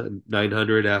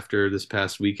 900 after this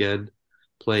past weekend,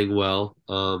 playing well.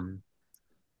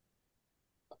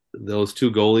 Those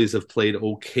 2 goalies have played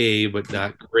okay, but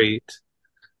not great.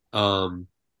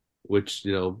 Which,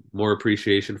 more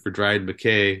appreciation for Dryden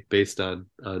McKay based on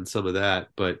some of that,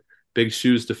 but big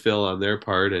shoes to fill on their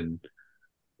part and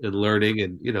learning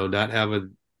and, not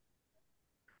having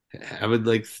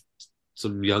like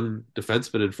some young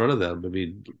defensemen in front of them. I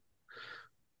mean,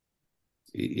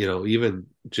 even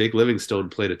Jake Livingstone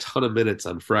played a ton of minutes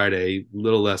on Friday, a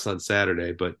little less on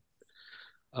Saturday, but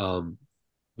the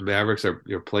Mavericks are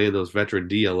playing those veteran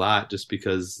D a lot just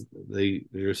because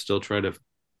they're still trying to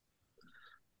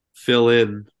fill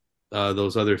in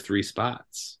those other 3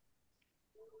 spots.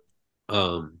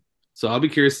 So I'll be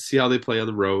curious to see how they play on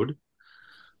the road.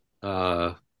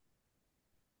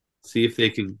 See if they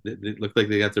can. It looked like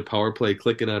they got their power play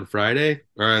clicking on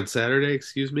Saturday.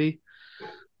 Excuse me.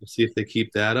 We'll see if they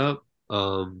keep that up.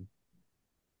 And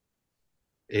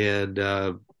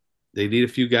they need a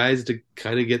few guys to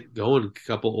kind of get going. A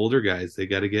couple older guys. They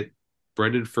got to get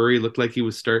Brendan Furry. Looked like he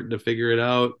was starting to figure it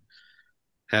out.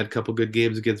 Had a couple good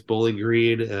games against Bowling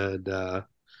Green, and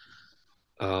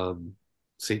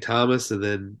St. Thomas, and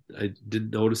then I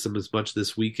didn't notice them as much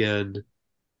this weekend.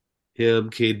 Him,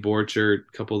 Cade Borchert,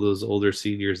 a couple of those older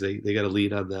seniors, they got a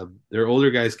lead on them. Their older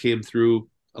guys came through.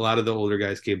 A lot of the older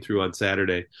guys came through on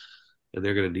Saturday, and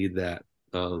they're going to need that.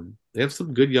 They have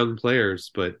some good young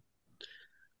players, but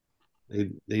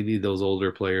they need those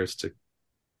older players to,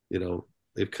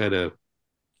 they've kind of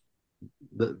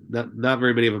not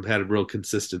very many of them had real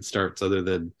consistent starts, other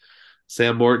than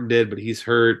Sam Morton did, but he's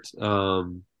hurt.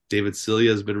 David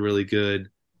Cilia has been really good,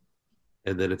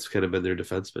 and then it's kind of been their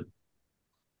defenseman.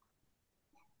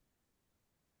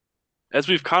 As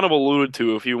we've kind of alluded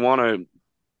to, if you want to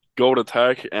go to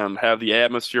Tech and have the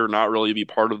atmosphere not really be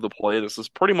part of the play, this is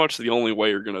pretty much the only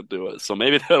way you're going to do it. So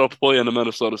maybe that'll play into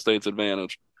Minnesota State's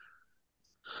advantage.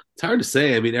 It's hard to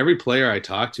say. I mean, every player I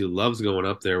talk to loves going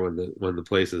up there when the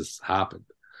place is hopping.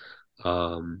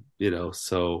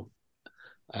 So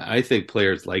I think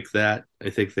players like that. I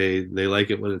think they like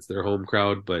it when it's their home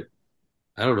crowd, but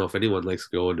I don't know if anyone likes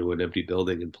to go into an empty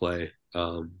building and play,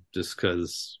 just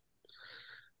because,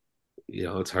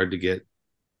 it's hard to get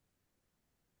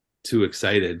too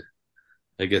excited.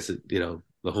 I guess the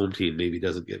home team maybe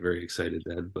doesn't get very excited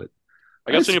then, but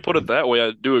I guess when you put it that way,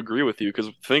 I do agree with you, because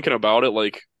thinking about it,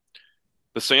 like,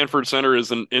 the Sanford Center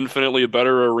is an infinitely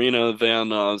better arena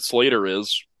than Slater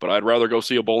is, but I'd rather go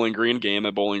see a Bowling Green game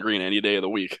at Bowling Green any day of the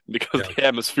week, because the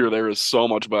atmosphere there is so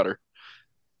much better.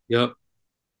 Yep.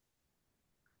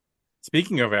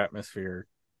 Speaking of atmosphere,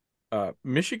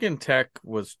 Michigan Tech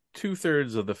was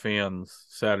 2/3 of the fans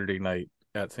Saturday night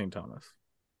at St. Thomas.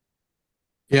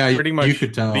 Yeah, pretty much. You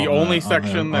could tell the only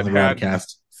section that had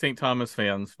broadcast. St. Thomas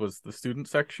fans was the student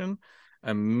section,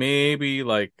 and maybe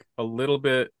like a little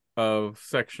bit of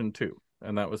section 2,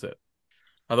 and that was it.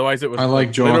 Otherwise, it was. I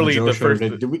like Joe literally on the Joe first.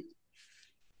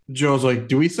 Joe's like,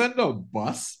 do we send a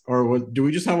bus, or do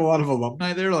we just have a lot of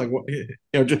alumni there? Like, what?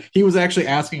 He was actually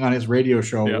asking on his radio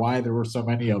show why there were so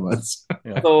many of us.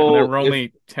 Yeah. So there were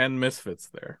only 10 misfits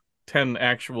there, 10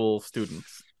 actual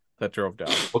students that drove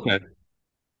down. Okay,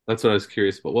 that's what I was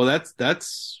curious about. Well, that's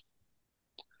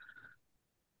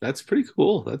pretty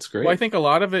cool. That's great. Well, I think a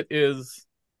lot of it is.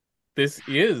 This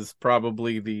is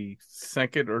probably the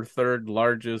second or third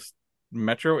largest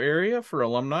metro area for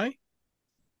alumni,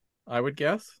 I would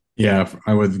guess. Yeah,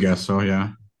 I would guess so,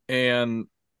 yeah. And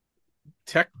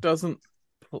Tech doesn't,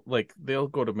 like, they'll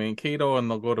go to Mankato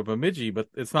and they'll go to Bemidji, but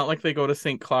it's not like they go to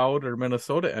St. Cloud or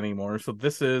Minnesota anymore. So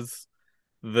this is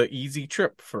the easy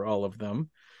trip for all of them.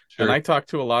 Sure. And I talked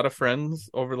to a lot of friends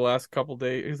over the last couple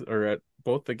days, or at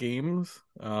both the games.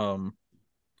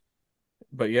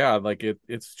 But yeah, like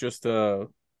it's just and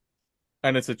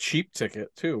it's a cheap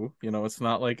ticket too. It's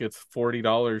not like it's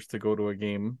 $40 to go to a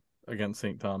game against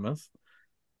St. Thomas.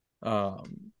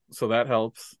 So that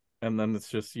helps. And then it's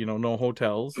just, no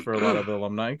hotels for a lot of the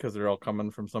alumni because they're all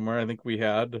coming from somewhere. I think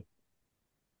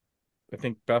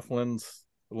Bethlein's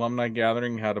alumni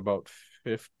gathering had about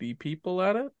 50 people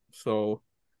at it. So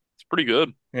it's pretty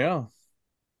good. Yeah.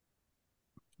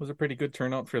 It was a pretty good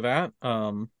turnout for that.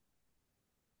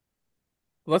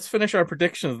 Let's finish our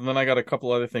predictions, and then I got a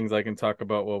couple other things I can talk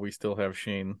about while we still have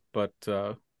Shane. But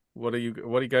what do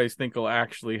you guys think will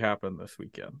actually happen this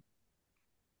weekend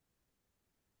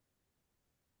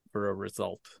for a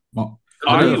result? Well,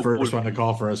 I'm the first one to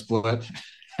call for a split.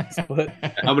 Split.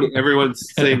 Everyone's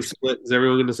saying split. Is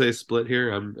everyone going to say split here?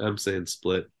 I'm saying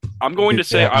split. I'm going to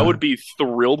say I would be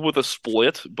thrilled with a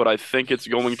split, but I think it's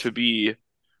going to be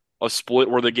a split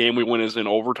where the game we win is in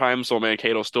overtime, so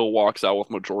Mankato still walks out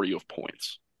with majority of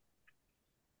points.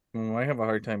 I have a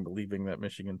hard time believing that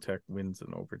Michigan Tech wins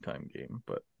an overtime game,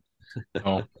 but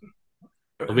there'll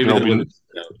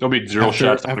be zero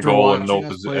shots on goal and no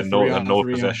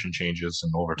possession changes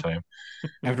in overtime.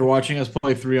 After watching us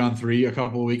play 3-on-3 a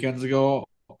couple of weekends ago,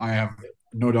 I have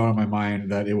no doubt in my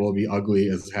mind that it will be ugly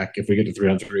as heck if we get to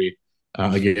 3-on-3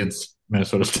 against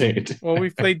Minnesota State. Well, we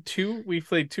played two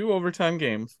overtime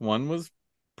games. One was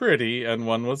pretty and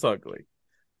one was ugly.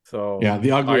 So yeah,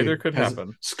 the ugly either could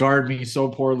happen. Scarred me so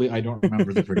poorly. I don't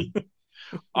remember the pretty.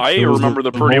 I remember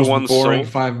the pretty ones. Boring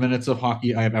 5 minutes of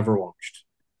hockey I have ever watched.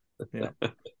 Yeah.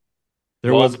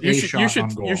 There was you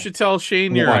should tell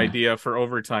Shane your idea for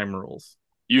overtime rules.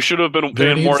 You should have been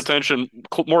paying more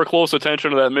close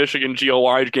attention to that Michigan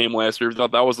GOI game last year. I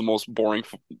thought that was the most boring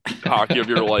hockey of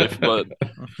your life, but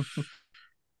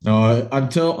no,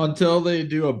 until they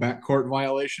do a backcourt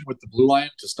violation with the blue line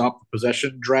to stop the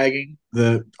possession dragging,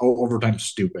 the overtime's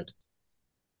stupid.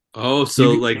 Oh,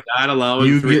 so not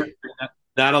allowing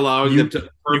them to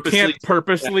purposely. You can't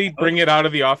purposely bring it out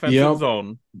of the offensive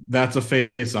zone. That's a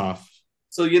face-off.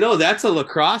 So that's a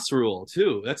lacrosse rule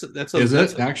too. That's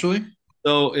it actually?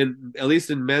 So at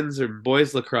least in men's or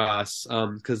boys lacrosse,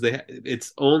 because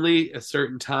it's only a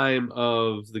certain time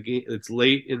of the game. It's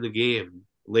late in the game,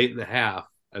 late in the half,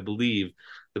 I believe.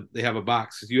 They have a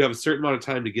box because you have a certain amount of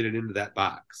time to get it into that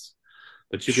box.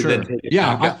 But you can then take it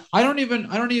back. I don't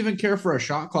even care for a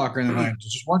shot clock or anything like that.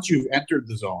 Just once you've entered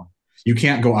the zone, you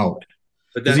can't go out.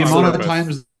 But the amount of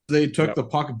times they took the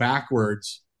puck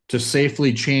backwards to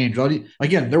safely change.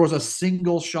 Again, there was a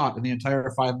single shot in the entire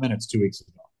 5 minutes 2 weeks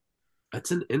ago.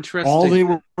 That's an interesting. All they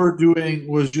were doing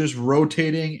was just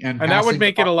rotating and that would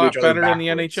make it a lot better in the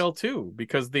NHL too,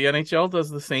 because the NHL does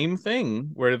the same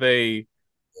thing where they,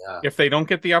 if they don't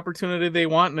get the opportunity they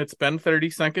want and it's been 30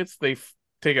 seconds, they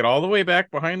take it all the way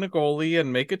back behind the goalie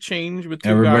and make a change with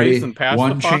two guys and pass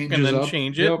the puck and then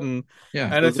change it. And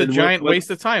it's a giant waste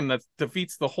of time that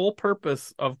defeats the whole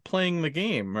purpose of playing the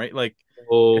game, right? Like,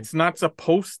 it's not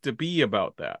supposed to be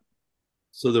about that.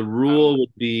 So the rule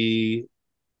would be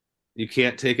you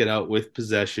can't take it out with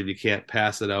possession. You can't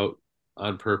pass it out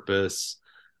on purpose.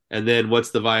 And then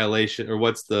what's the violation or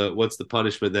what's the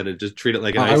punishment then? And just treat it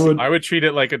like an icing? I would treat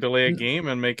it like a delay of game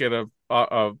and make it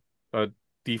a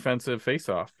defensive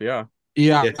face-off. Yeah.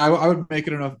 I would make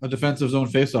it a defensive zone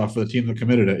face-off for the team that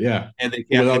committed it. Yeah. And they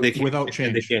can't without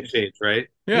change. They can't change, right?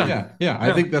 Yeah.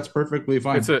 I think that's perfectly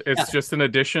fine. It's just an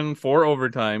addition for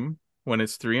overtime when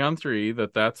it's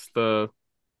 3-on-3 that's the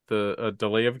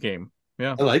delay of game.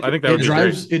 Yeah. I think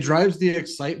that it drives the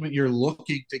excitement you're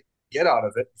looking to get out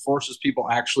of it, forces people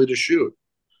actually to shoot.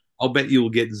 I'll bet you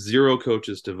will get 0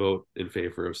 coaches to vote in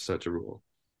favor of such a rule.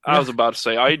 I was about to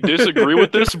say I disagree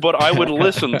with this, but I would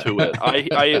listen to it.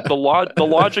 The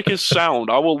logic is sound.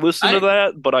 I will listen to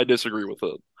that, but I disagree with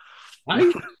it.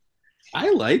 I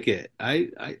like it. I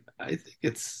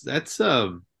think that's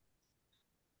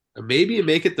maybe you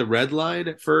make it the red line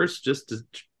at first, just to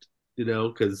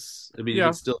because you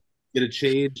can still get a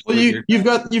change. Well, you've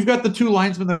got the two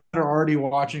linesmen that are already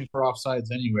watching for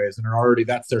offsides anyways, and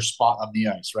that's their spot on the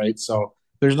ice, right? So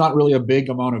there's not really a big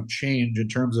amount of change in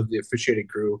terms of the officiating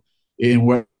crew in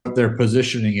what their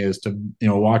positioning is to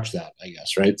watch that, I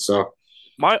guess, right? So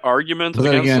my argument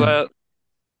against that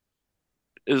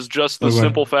is just the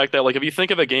simple fact that, like, if you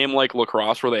think of a game like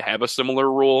lacrosse where they have a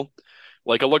similar rule,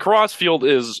 like a lacrosse field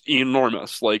is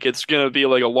enormous. Like, it's going to be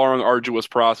like a long, arduous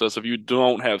process if you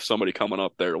don't have somebody coming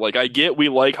up there. Like, I get we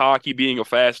like hockey being a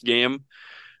fast game,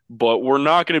 but we're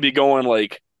not going to be going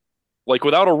like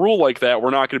without a rule like that, we're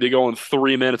not going to be going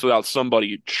 3 minutes without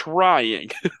somebody trying.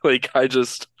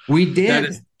 We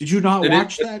did. Did you not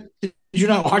watch that? Did you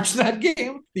not watch that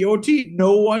game? The OT,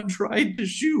 no one tried to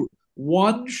shoot.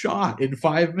 One shot in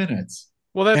 5 minutes.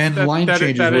 Well, line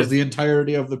changes was the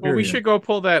entirety of the period. Well, we should go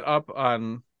pull that up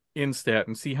on Instat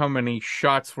and see how many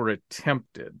shots were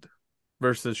attempted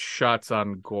versus shots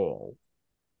on goal.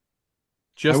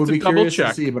 Just I would to be double curious check,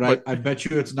 to see, but I bet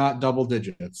you it's not double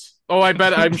digits. Oh,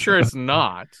 I'm sure it's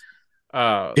not.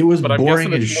 It was but I'm boring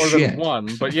guessing as it's more shit. Than one.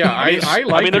 But yeah, I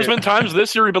like. I mean, there's been times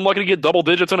this year we've been lucky to get double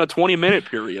digits in a 20-minute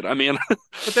period. I mean,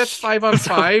 but that's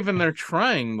 5-on-5, and they're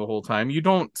trying the whole time. You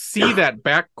don't see that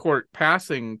backcourt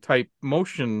passing type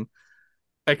motion,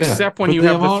 except when you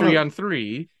have the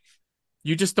 3-on-3.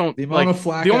 You just don't.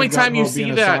 The only time you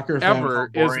see that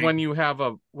ever is when you have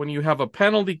a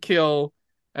penalty kill,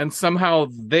 and somehow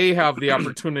they have the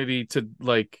opportunity to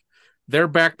they're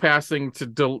back passing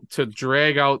to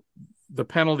drag out the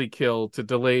penalty kill to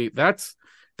delay. That's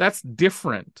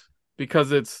different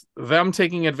because it's them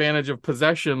taking advantage of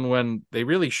possession when they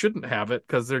really shouldn't have it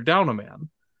because they're down a man.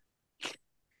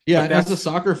 Yeah, and as a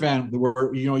soccer fan,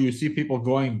 where you see people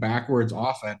going backwards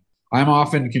often, I'm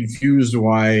often confused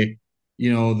why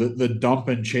the dump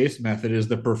and chase method is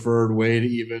the preferred way to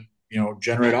even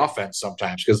generate offense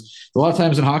sometimes, because a lot of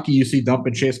times in hockey you see dump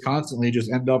and chase constantly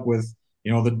just end up with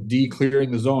the D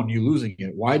clearing the zone, you losing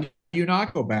it. Why do you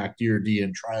not go back to your D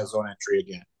and try a zone entry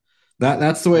again?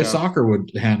 That's the way soccer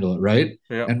would handle it, right?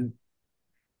 Yeah. And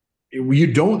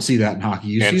you don't see that in hockey.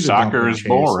 You see the soccer is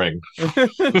boring.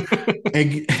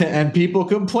 and people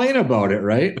complain about it,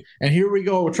 right? And here we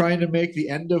go trying to make the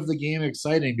end of the game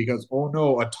exciting because, oh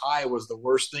no, a tie was the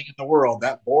worst thing in the world.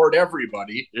 That bored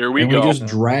everybody. Here we go. We just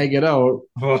drag it out.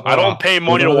 I don't pay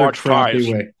money to watch ties.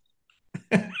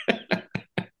 I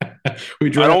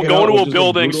don't go into a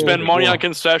building, spend money on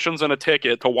concessions and a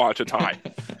ticket to watch a tie.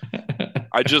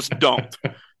 I just don't.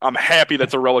 I'm happy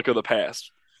that's a relic of the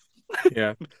past.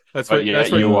 Yeah, that's what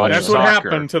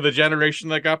happened to the generation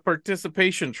that got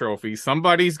participation trophies.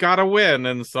 Somebody's got to win,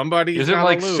 and somebody's got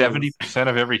to lose. Is it like 70%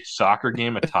 of every soccer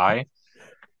game a tie?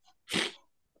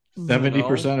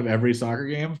 70% of every soccer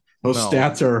game? Those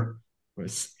stats are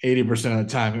was 80% of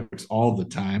the time. It was all the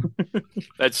time.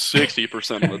 That's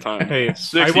 60% of the time. Hey,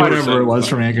 60% whatever it was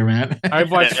from Anchorman.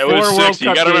 I've watched it 4 was World 60.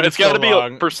 Cup games. It's got to be a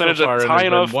long percentage so far, that's and high there's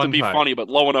been enough to one be time. funny, but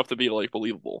low enough to be like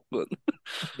believable. But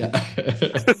Yeah.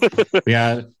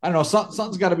 Yeah, I don't know.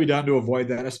 Something's got to be done to avoid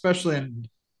that, especially in.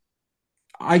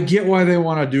 I get why they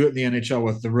want to do it in the NHL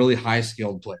with the really high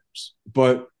skilled players,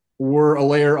 but we're a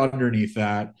layer underneath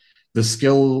that. The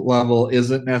skill level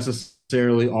isn't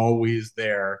necessarily always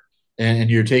there, and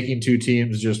you're taking two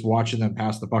teams just watching them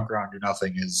pass the puck around do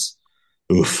nothing is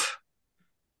oof.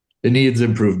 It needs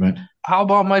improvement. How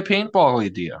about my paintball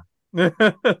idea?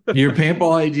 Your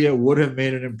paintball idea would have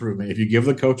made an improvement. If you give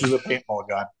the coaches a paintball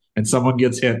gun and someone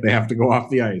gets hit, they have to go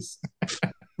off the ice.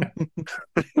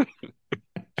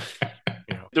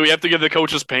 do we have to give the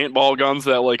coaches paintball guns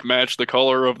that like match the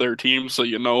color of their team so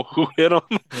you know who hit them?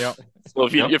 Yeah. So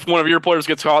if one of your players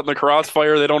gets caught in the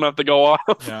crossfire, they don't have to go off.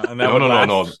 Yeah, and that would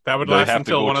last. That would They last have to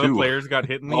until go one of the too. players got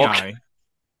hit in the eye.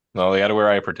 No, they got to wear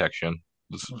eye protection.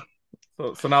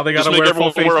 So now they got Just to make wear full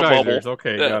everyone face wear a visors. bubble.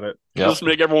 Okay, Yeah. got it. Yep. Just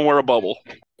make everyone wear a bubble.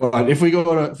 But if we go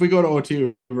to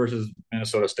OT versus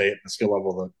Minnesota State, the skill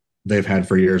level that they've had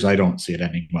for years, I don't see it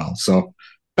ending well. So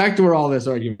back to where all this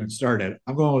argument started.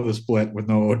 I'm going with a split with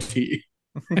no OT.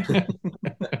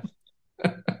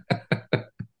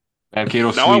 Mankato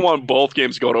Now sweep. I want both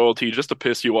games to go to OT just to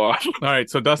piss you off. All right,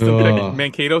 so Dustin picked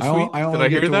Mankato sweep. I Did I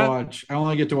hear that? I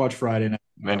only get to watch Friday night.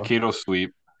 Mankato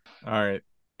sweep. All right.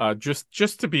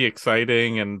 Just to be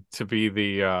exciting and to be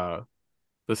the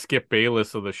Skip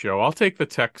Bayless of the show, I'll take the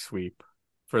Tech sweep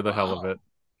for the hell of it.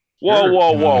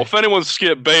 Whoa. If anyone's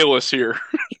Skip Bayless here.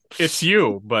 It's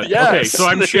you, but Yes. okay, so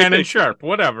I'm Shannon Sharp.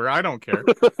 Whatever, I don't care.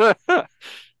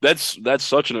 That's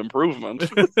such an improvement.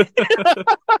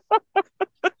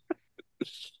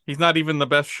 He's not even the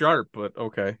best Sharp, but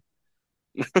okay.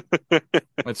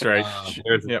 That's right.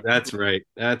 Yep.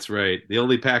 That's right. The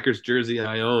only Packers jersey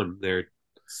I own there.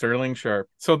 Sterling Sharp.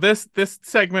 So this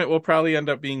segment will probably end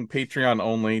up being Patreon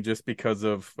only just because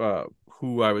of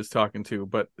who I was talking to.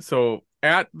 But so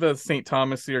at the St.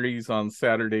 Thomas series on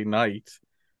Saturday night,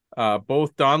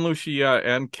 both Don Lucia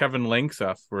and Kevin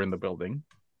Langseth were in the building.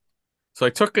 So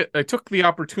I took the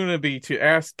opportunity to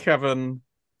ask Kevin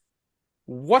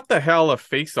what the hell a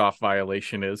face-off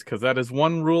violation is, because that is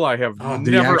one rule I have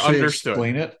never understood.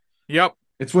 Explain it? Yep.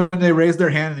 It's when they raise their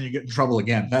hand and you get in trouble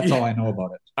again. That's all I know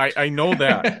about it. I know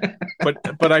that.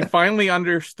 but I finally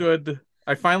understood.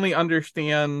 I finally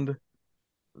understand,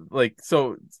 like,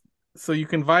 so you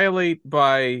can violate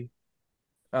by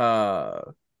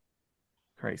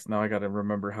Christ, now I got to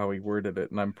remember how he worded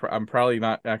it, and I'm probably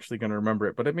not actually going to remember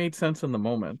it, but it made sense in the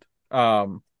moment.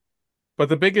 But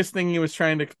the biggest thing he was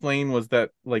trying to explain was that,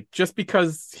 like, just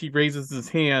because he raises his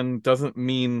hand doesn't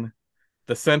mean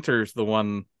the center's the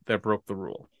one that broke the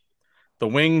rule. The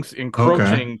wings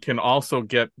encroaching can also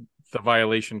get the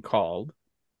violation called.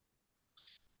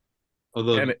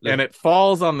 And it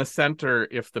falls on the center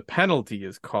if the penalty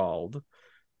is called,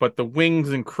 but the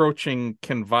wings encroaching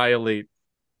can violate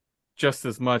just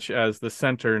as much as the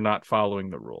center not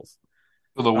following the rules.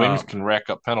 So the wings can rack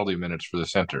up penalty minutes for the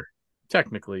center.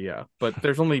 Technically, yeah. But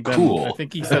there's only been, Cool. I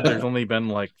think he said there's only been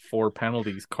like 4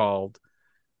 penalties called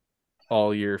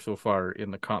all year so far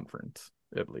in the conference,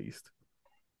 at least.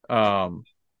 And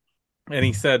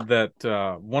he said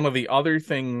that one of the other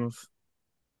things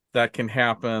that can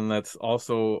happen that's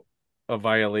also a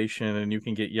violation and you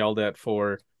can get yelled at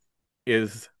for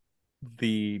is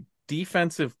the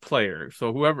defensive player.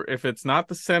 So whoever, if it's not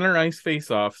the center ice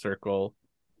face-off circle,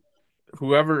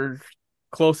 whoever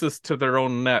closest to their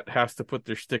own net has to put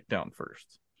their stick down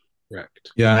first.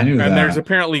 Correct. Yeah, I knew that. And there's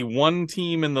apparently one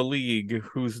team in the league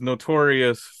who's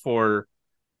notorious for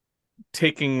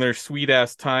taking their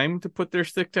sweet-ass time to put their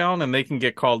stick down, and they can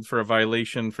get called for a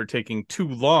violation for taking too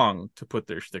long to put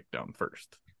their stick down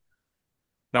first.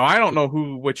 Now, I don't know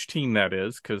which team that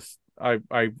is, because I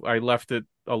left it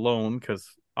alone, because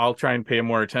I'll try and pay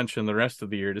more attention the rest of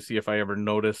the year to see if I ever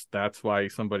notice that's why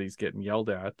somebody's getting yelled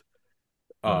at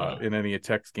in any of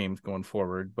Tech's games going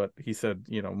forward. But he said,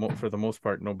 for the most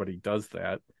part, nobody does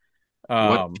that.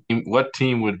 What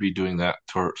team would be doing that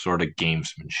sort of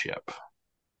gamesmanship?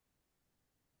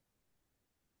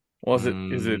 Well,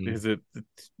 is it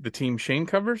the team Shane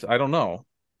covers? I don't know.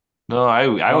 No,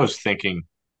 I was thinking.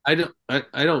 I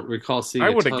don't recall seeing. I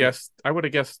would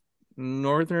have guessed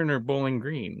Northern or Bowling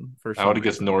Green for some I would have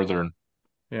reason. guessed Northern.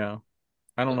 Yeah,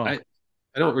 I don't know. I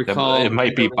don't recall. It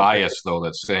might be bias though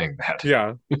that's saying that.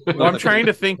 Yeah, well, I'm trying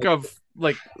to think of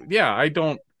I'm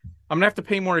gonna have to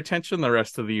pay more attention the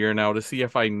rest of the year now to see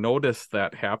if I notice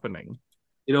that happening.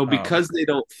 Because they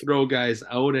don't throw guys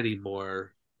out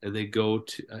anymore. and they go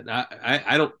to, and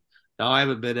I don't, now I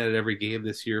haven't been at every game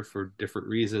this year for different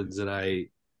reasons,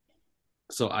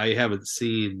 so I haven't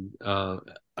seen,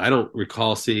 I don't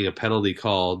recall seeing a penalty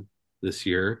called this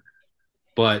year,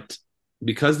 but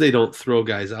because they don't throw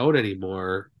guys out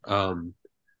anymore,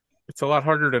 it's a lot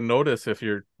harder to notice if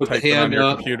you're put the typing on hand your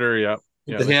up, computer. Yeah,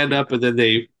 put the hand up, and then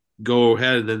they go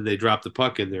ahead, and then they drop the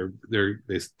puck, and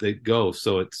they go.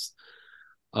 So it's,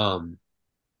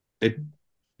 it,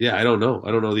 yeah, I don't know.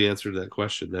 I don't know the answer to that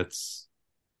question.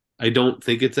 I don't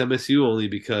think it's MSU only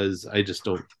because I just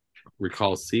don't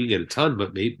recall seeing it a ton,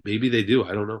 but maybe they do.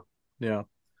 I don't know. Yeah.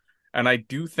 And I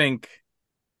do think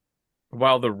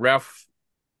while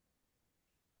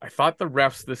I thought the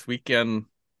refs this weekend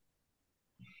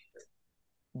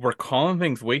were calling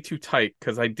things way too tight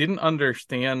because I didn't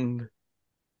understand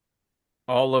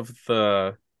all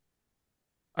the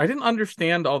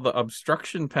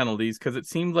obstruction penalties because it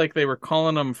seemed like they were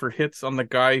calling them for hits on the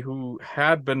guy who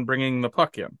had been bringing the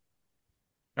puck in.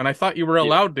 And I thought you were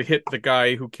allowed to hit the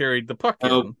guy who carried the puck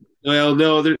in. Well,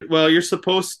 no, you're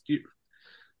supposed to.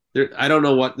 I don't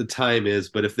know what the time is,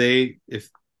 but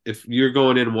if you're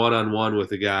going in one-on-one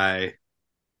with a guy,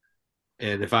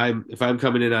 and if I'm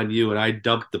coming in on you and I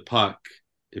dump the puck,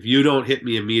 if you don't hit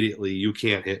me immediately, you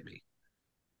can't hit me.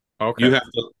 Okay. You have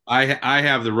to. I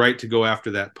have the right to go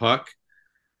after that puck.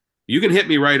 You can hit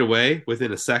me right away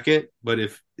within a second, but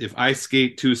if I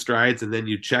skate 2 strides and then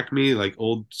you check me like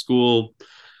old school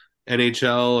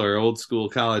NHL or old school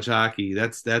college hockey,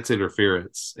 that's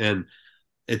interference, and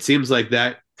it seems like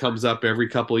that comes up every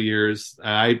couple of years.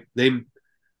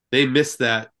 They missed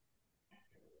that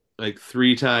like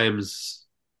 3 times.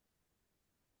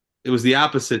 It was the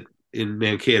opposite in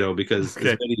Mankato because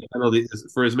as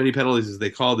many penalties as they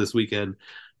called this weekend,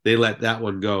 they let that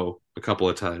one go a couple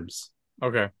of times.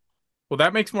 Okay. Well,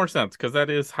 that makes more sense because that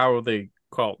is how they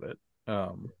called it.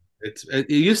 It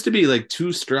used to be like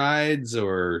 2 strides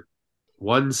or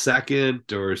 1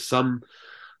 second or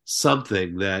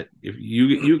something that if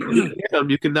you hit them,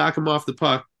 you can knock them off the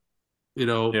puck,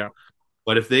 Yeah.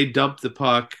 But if they dump the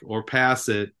puck or pass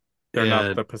it, they're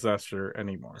not the possessor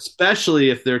anymore. Especially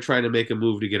if they're trying to make a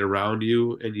move to get around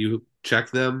you and you check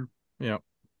them. Yeah.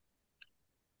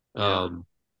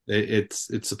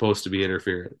 It's supposed to be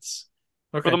interference.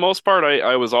 Okay. For the most part,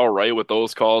 I was all right with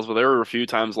those calls, but there were a few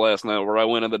times last night where I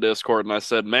went in the Discord and I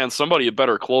said, man, somebody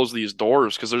better close these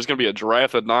doors because there's going to be a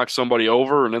draft that knocks somebody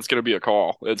over and it's going to be a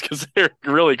call. It's because they're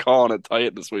really calling it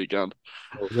tight this weekend.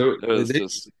 There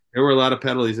were a lot of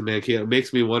penalties in Mankato. It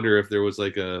makes me wonder if there was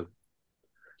like a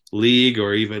league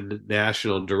or even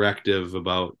national directive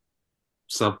about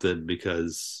something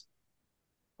because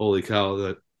holy cow,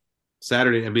 that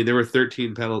Saturday, I mean, there were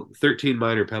 13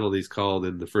 minor penalties called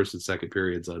in the first and second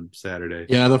periods on Saturday.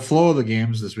 Yeah, the flow of the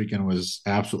games this weekend was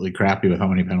absolutely crappy with how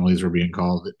many penalties were being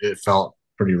called. It felt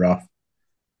pretty rough.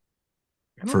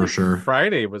 For sure.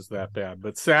 Friday was that bad,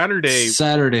 but Saturday's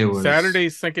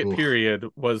second period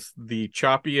was the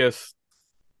choppiest.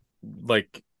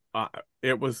 Like,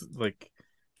 it was like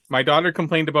my daughter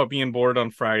complained about being bored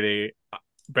on Friday.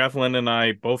 Bethlyn and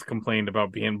I both complained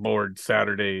about being bored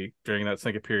Saturday during that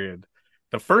second period.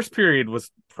 The first period was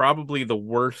probably the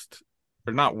worst,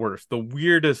 or not worst, the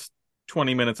weirdest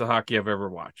 20 minutes of hockey I've ever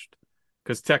watched.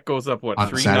 Because Tech goes up,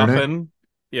 3-0?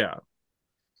 Yeah.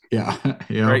 Yeah.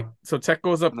 Right. So Tech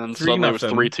goes up 3-0. And then suddenly it was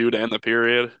 3-2 to end the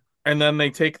period. And then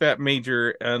they take that major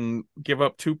and give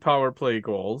up 2 power play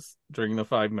goals during the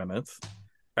 5 minutes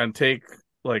and take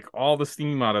like all the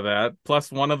steam out of that.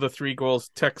 Plus one of the 3 goals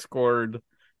Tech scored,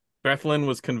 Bethlyn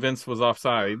was convinced was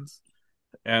offsides,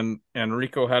 and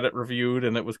Rico had it reviewed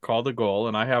and it was called a goal.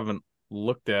 And I haven't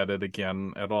looked at it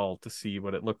again at all to see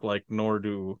what it looked like, nor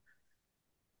do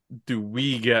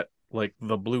we get like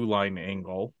the blue line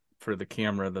angle for the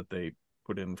camera that they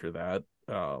put in for that.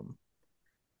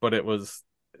 But it was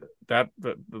that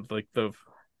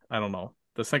I don't know.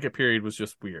 The second period was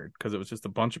just weird because it was just a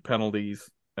bunch of penalties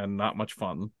and not much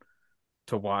fun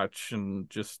to watch, and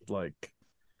just like,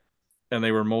 and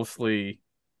they were mostly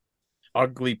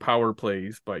ugly power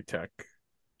plays by Tech.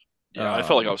 Yeah, I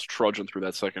felt like I was trudging through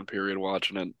that second period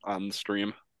watching it on the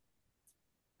stream.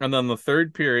 And then the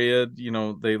third period,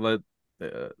 they let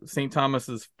St.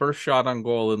 Thomas's first shot on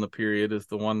goal in the period is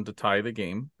the one to tie the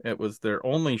game. It was their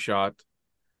only shot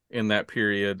in that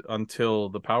period until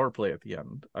the power play at the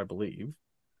end, I believe.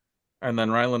 And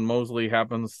then Ryland Mosley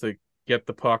happens to get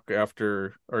the puck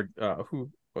after, or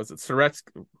who was it?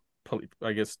 Soretsky.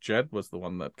 I guess Jed was the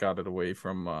one that got it away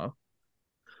from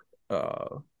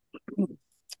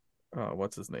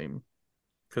what's his name?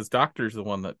 Because Doctor's the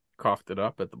one that coughed it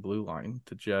up at the blue line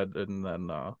to Jed, and then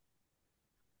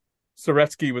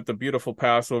Soretsky with the beautiful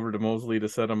pass over to Mosley to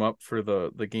set him up for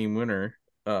the game winner.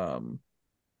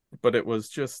 But it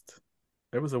was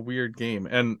a weird game.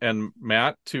 And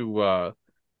Matt,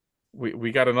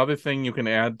 we got another thing you can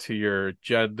add to your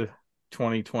Jed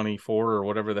 2024 or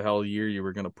whatever the hell year you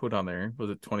were going to put on there. Was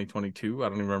it 2022? I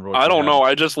don't even remember. I don't know.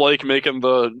 I just like making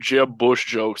the Jeb Bush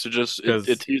jokes.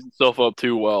 It tees itself up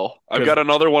too well. I've got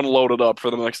another one loaded up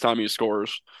for the next time he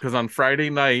scores. Because on Friday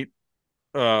night,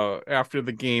 after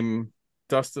the game,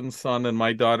 Dustin's son and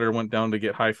my daughter went down to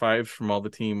get high fives from all the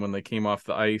team when they came off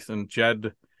the ice, and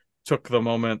Jed took the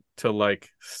moment to like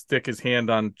stick his hand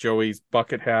on Joey's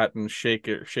bucket hat and shake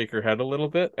her head a little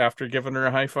bit after giving her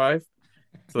a high five.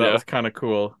 So that was kind of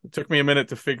cool. It took me a minute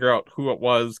to figure out who it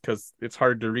was because it's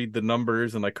hard to read the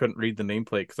numbers, and I couldn't read the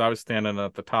nameplate because I was standing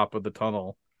at the top of the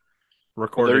tunnel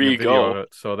recording a video of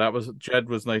it. So Jed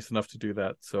was nice enough to do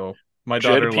that. So my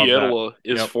daughter loved that.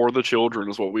 Is for the children,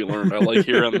 is what we learned. I like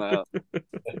hearing that.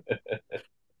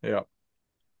 Yeah.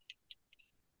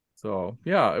 So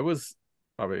yeah, it was.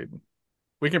 I mean,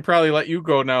 we can probably let you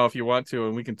go now if you want to,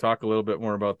 and we can talk a little bit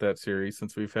more about that series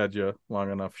since we've had you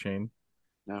long enough, Shane.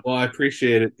 Yeah. Well, I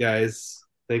appreciate it, guys.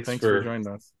 Thanks for joining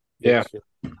us. Yeah.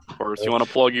 Of course. You want to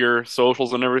plug your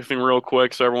socials and everything real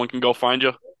quick so everyone can go find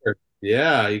you?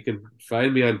 Yeah, you can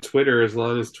find me on Twitter as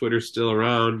long as Twitter's still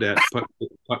around at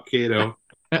Puckcato.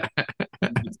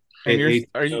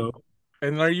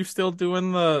 Are you still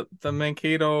doing the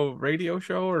Mankato radio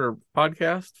show or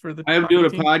podcast for the? I am doing a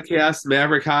podcast,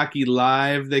 Maverick Hockey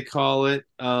Live, they call it.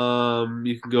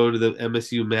 You can go to the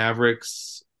MSU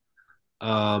Mavericks,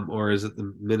 or is it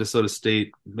the Minnesota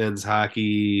State Men's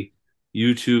Hockey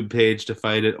YouTube page to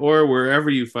find it, or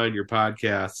wherever you find your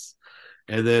podcasts.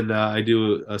 And then I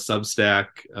do a Substack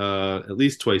at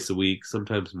least twice a week,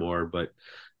 sometimes more, but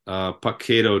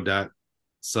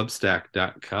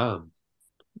puckcato.substack.com.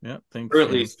 Yeah, thanks.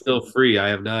 Currently still free. I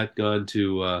have not gone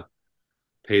to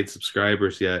paid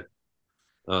subscribers yet.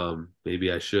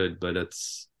 Maybe I should, but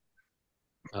it's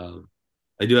I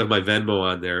do have my Venmo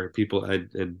on there. People,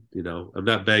 and I'm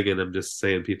not begging. I'm just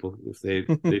saying, people, if they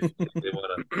want to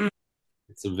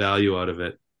get some value out of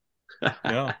it.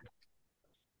 Yeah.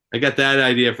 I got that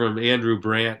idea from Andrew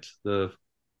Brandt, the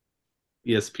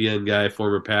ESPN guy,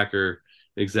 former Packer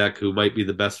exec, who might be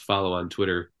the best follow on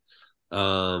Twitter.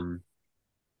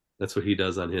 That's what he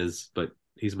does on his, but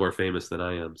he's more famous than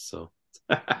I am. So,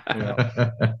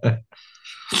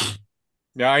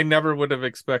 yeah, I never would have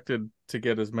expected to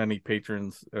get as many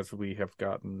patrons as we have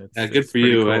gotten. Good for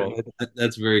you. Cool.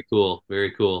 That's very cool.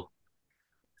 Very cool.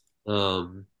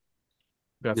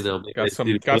 Got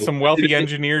some wealthy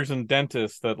engineers and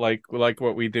dentists that like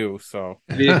what we do. So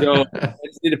maybe I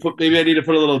need to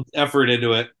put a little effort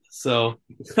into it. So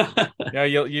yeah,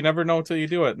 you never know until you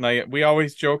do it. And we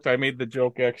always joked. I made the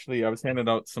joke actually. I was handing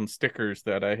out some stickers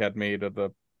that I had made of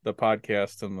the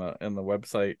podcast and the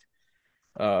website.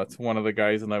 It's one of the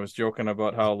guys, and I was joking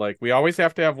about how like we always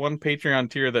have to have one Patreon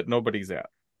tier that nobody's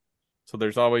at. So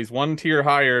there's always one tier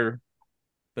higher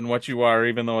than what you are,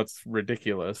 even though it's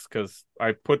ridiculous. Because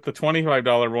I put the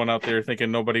 $25 one out there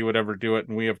thinking nobody would ever do it,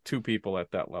 and we have 2 people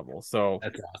at that level. So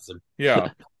that's awesome. Yeah.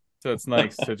 So it's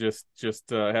nice to just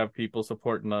have people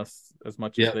supporting us as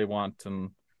much as they want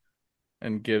and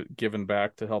giving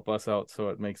back to help us out. So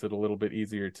it makes it a little bit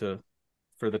easier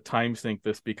for the time sink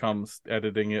this becomes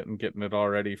editing it and getting it all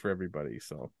ready for everybody.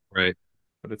 So right,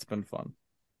 but it's been fun.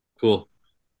 Cool.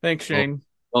 Thanks, Shane.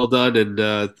 Well done,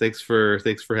 and thanks for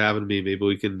having me. Maybe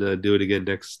we can do it again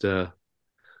next in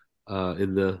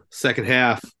the second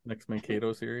half. Next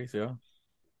Mankato series, yeah.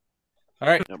 All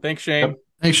right. Yep. Thanks, Shane. Yep.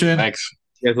 Thanks, Shane. Thanks.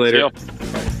 See you later.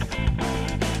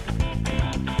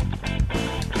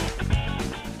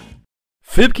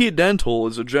 Fibke Dental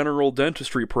is a general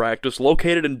dentistry practice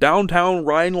located in downtown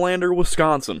Rhinelander,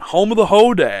 Wisconsin, home of the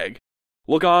Hodag.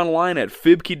 Look online at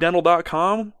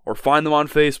fibkedental.com or find them on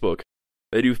Facebook.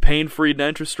 They do pain-free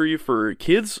dentistry for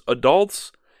kids,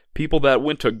 adults, people that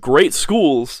went to great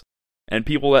schools, and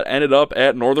people that ended up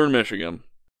at Northern Michigan.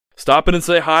 Stop in and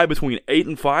say hi between 8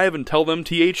 and 5 and tell them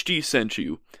THG sent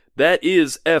you. That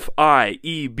is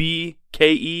FIEBKE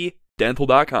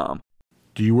dental.com.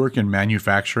 Do you work in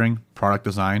manufacturing, product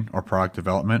design, or product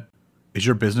development? Is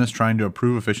your business trying to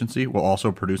improve efficiency while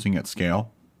also producing at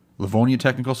scale? Livonia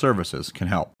Technical Services can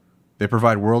help. They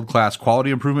provide world-class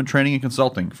quality improvement training and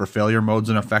consulting for failure modes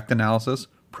and effect analysis,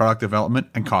 product development,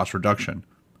 and cost reduction.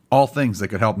 All things that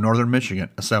could help Northern Michigan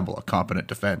assemble a competent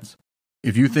defense.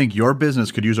 If you think your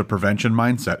business could use a prevention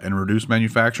mindset and reduce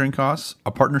manufacturing costs,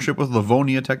 a partnership with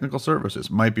Livonia Technical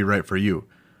Services might be right for you.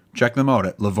 Check them out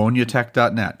at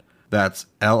livoniatech.net. That's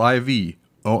LIVONIA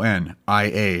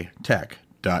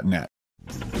tech.net.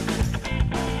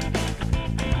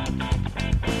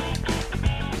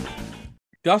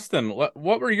 Dustin, what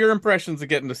were your impressions of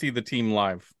getting to see the team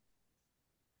live?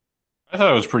 I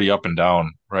thought it was pretty up and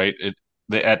down, right?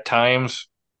 At times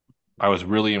I was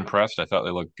really impressed. I thought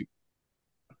they looked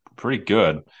pretty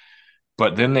good,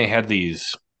 but then they had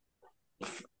these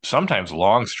sometimes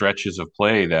long stretches of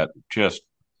play that just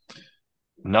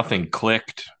nothing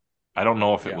clicked. I don't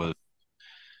know if it was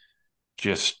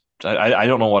just I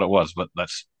don't know what it was, but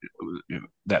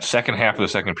that second half of the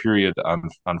second period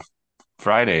on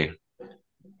Friday,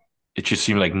 it just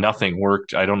seemed like nothing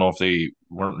worked. I don't know if they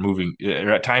weren't moving.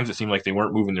 At times, it seemed like they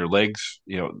weren't moving their legs.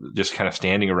 Just kind of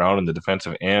standing around in the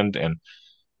defensive end, and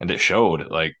it showed.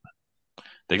 Like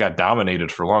they got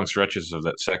dominated for long stretches of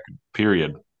that second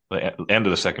period, the end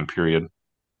of the second period,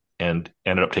 and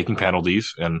ended up taking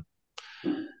penalties. And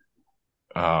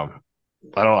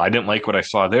I don't know. I didn't like what I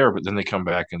saw there, but then they come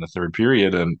back in the third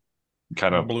period and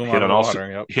kind of hit on all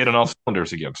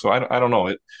cylinders again. So I don't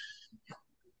know.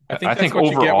 I think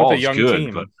overall it's good,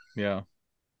 team. But yeah.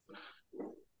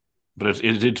 But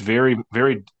it's very,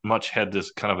 very much had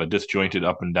this kind of a disjointed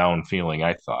up and down feeling,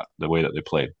 I thought, the way that they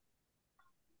played.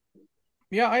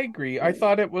 Yeah, I agree. I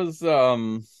thought it was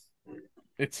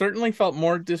it certainly felt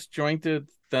more disjointed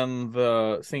than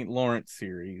the St. Lawrence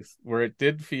series, where it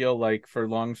did feel like for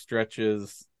long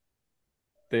stretches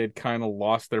they had kind of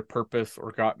lost their purpose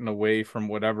or gotten away from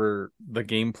whatever the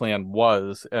game plan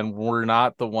was, and were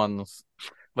not the ones.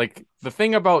 Like, the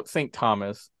thing about St.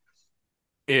 Thomas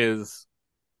is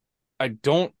I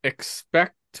don't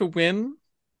expect to win,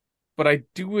 but I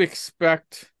do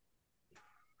expect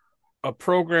a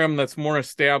program that's more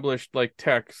established like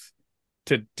Tech's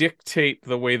to dictate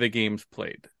the way the game's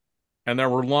played. And there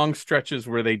were long stretches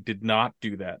where they did not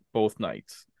do that both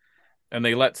nights. And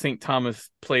they let St. Thomas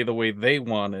play the way they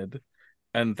wanted.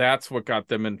 And that's what got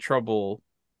them in trouble.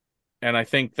 And I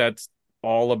think that's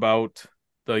all about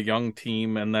the young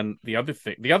team. And then the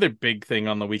other big thing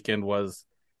on the weekend was,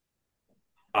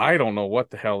 I don't know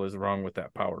what the hell is wrong with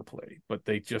that power play, but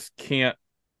they just can't.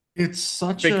 It's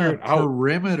such a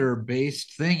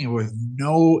perimeter-based thing with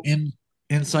no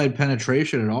inside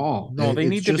penetration at all. No, they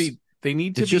need to be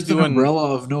it's just an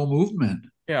umbrella of no movement.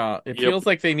 Yeah, it feels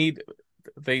like they need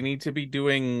to be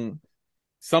doing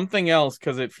something else,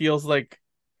 because it feels like,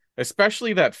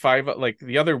 especially that five, like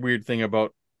the other weird thing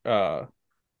about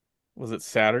was it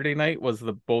Saturday night was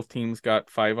both teams got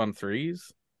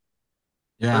 5-on-3s.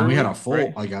 Yeah, and we had a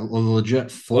full, like a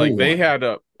legit full. Like they had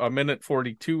a minute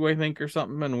 42, I think, or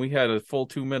something, and we had a full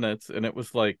 2 minutes, and it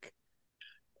was like,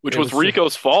 which was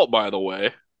Rico's fault, by the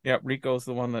way. Yeah, Rico's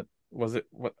the one that was it.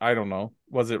 What, I don't know.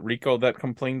 Was it Rico that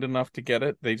complained enough to get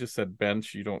it? They just said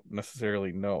bench. You don't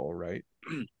necessarily know, right?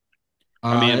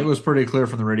 I mean, it was pretty clear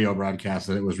from the radio broadcast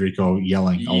that it was Rico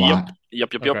yelling a lot.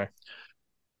 Yep. Okay.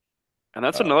 And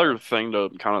that's another thing to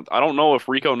kind of, I don't know if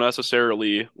Rico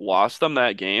necessarily lost them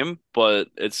that game, but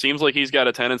it seems like he's got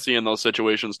a tendency in those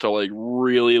situations to like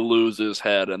really lose his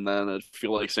head. And then I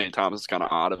feel like St. Thomas is kind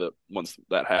of out of it once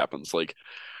that happens. Like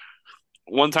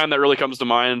one time that really comes to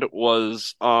mind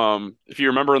was, if you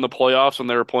remember in the playoffs when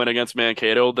they were playing against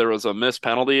Mankato, there was a missed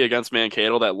penalty against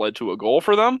Mankato that led to a goal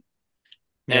for them.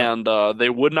 Yeah. And they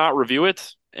would not review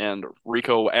it. And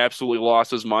Rico absolutely lost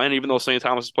his mind, even though St.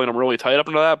 Thomas was playing him really tight up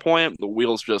until that point. The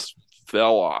wheels just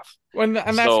fell off. And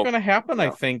that's going to happen. Yeah. I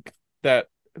think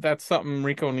that's something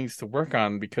Rico needs to work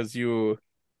on, because if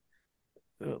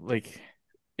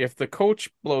the coach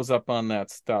blows up on that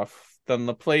stuff, then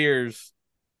the players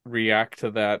react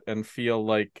to that and feel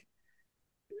like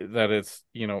that it's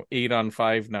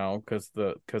 8-on-5 now because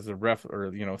the ref,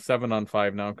 or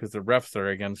 7-on-5 now because the refs are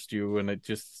against you, and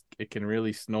it can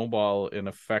really snowball and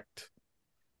affect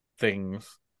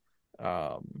things,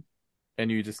 and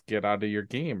you just get out of your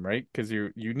game, right? Because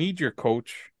you need your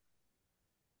coach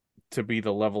to be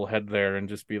the level head there and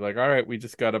just be like, all right, we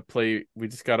just got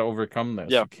to overcome this.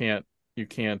 Yeah. You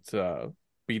can't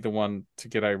be the one to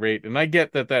get irate, and I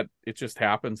get that it just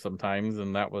happens sometimes,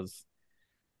 and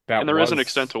and there is an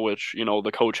extent to which,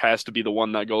 the coach has to be the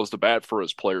one that goes to bat for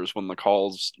his players when the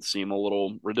calls seem a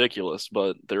little ridiculous.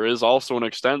 But there is also an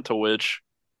extent to which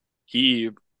he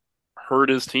hurt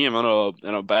his team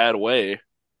in a bad way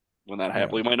when that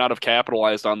happened. He might not have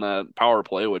capitalized on that power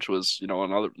play, which was,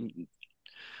 another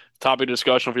topic of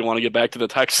discussion if we want to get back to the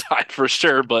Tech side for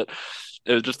sure. But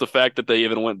it was just the fact that they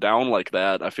even went down like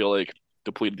that, I feel like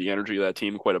depleted the energy of that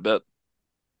team quite a bit.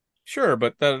 Sure,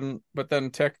 but then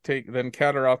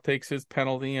Katarov takes his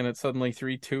penalty, and it's suddenly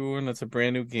 3-2, and it's a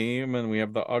brand new game, and we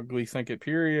have the ugly second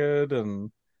period,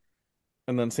 and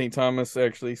then St. Thomas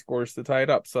actually scores to tie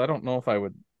it up. So I don't know if I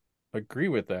would agree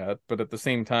with that, but at the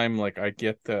same time, like, I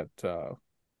get that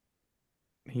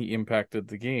he impacted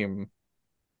the game,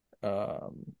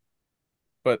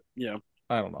 But yeah,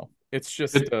 I don't know. It's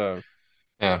just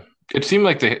yeah. It seemed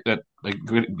like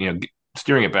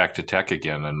steering it back to Tech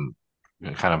again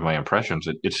and kind of my impressions.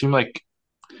 It seemed like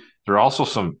there are also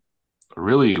some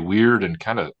really weird and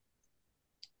kind of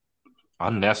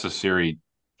unnecessary,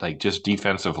 like just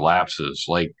defensive lapses.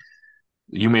 Like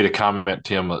you made a comment,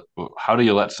 Tim. How do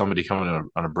you let somebody come in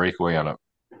on a breakaway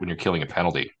when you're killing a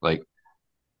penalty? Like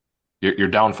you're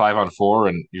down 5-on-4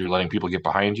 and you're letting people get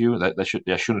behind you.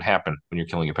 That shouldn't happen when you're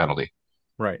killing a penalty.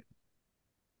 right.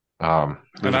 There's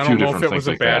And a I few don't know if different it things was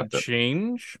a like bad that.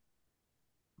 change.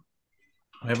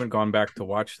 I haven't gone back to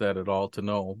watch that at all to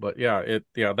know, but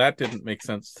that didn't make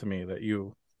sense to me. That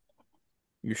you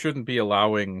shouldn't be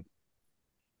allowing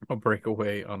a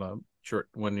breakaway on a short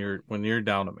when you're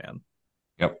down a man.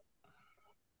 Yep.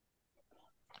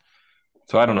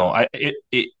 So I don't know. I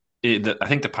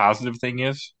think the positive thing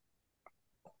is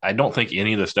I don't think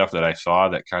any of the stuff that I saw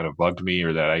that kind of bugged me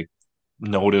or that I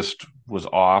noticed was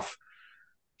off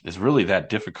is really that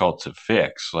difficult to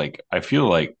fix. Like I feel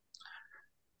like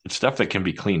it's stuff that can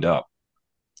be cleaned up.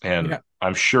 And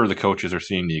I'm sure the coaches are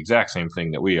seeing the exact same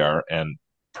thing that we are, and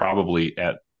probably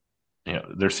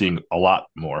they're seeing a lot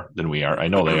more than we are. I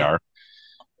know they are.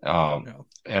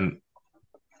 And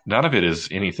none of it is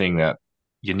anything that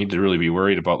you need to really be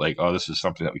worried about, like, oh, this is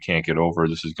something that we can't get over.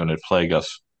 This is going to plague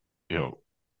us,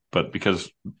 but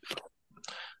because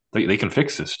they can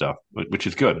fix this stuff, which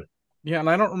is good. Yeah, and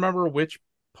I don't remember which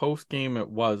post game it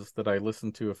was that I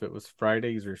listened to, if it was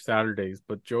Fridays or Saturdays,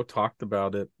 but Joe talked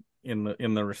about it in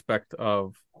the respect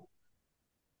of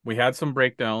we had some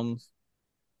breakdowns,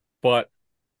 but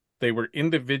they were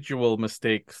individual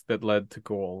mistakes that led to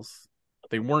goals.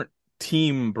 They weren't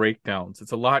team breakdowns.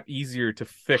 It's a lot easier to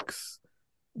fix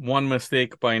one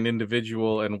mistake by an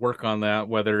individual and work on that,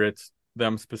 whether it's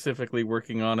them specifically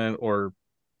working on it or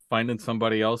finding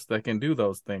somebody else that can do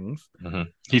those things. Mm-hmm.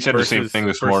 He said the same thing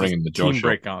this morning in the Joe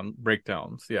show.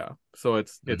 Breakdowns. Yeah. So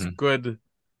it's good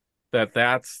that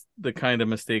that's the kind of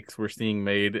mistakes we're seeing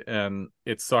made, and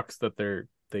it sucks that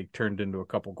they turned into a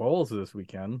couple goals this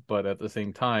weekend, but at the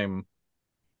same time,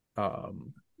 I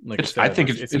think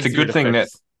it's a good thing that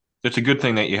it's a good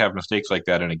thing that you have mistakes like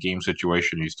that in a game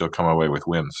situation. You still come away with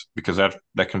wins, because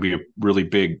that can be a really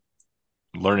big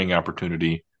learning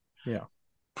opportunity. Yeah.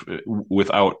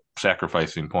 Without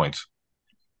sacrificing points.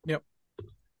 Yep.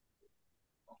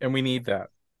 And we need that.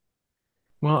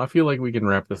 Well, I feel like we can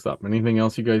wrap this up. Anything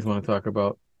else you guys want to talk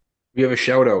about? We have a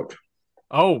shout out.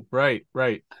 Oh, right.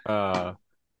 On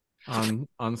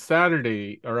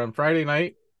Saturday or on Friday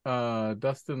night,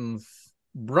 Dustin's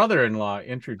brother-in-law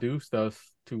introduced us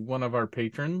to one of our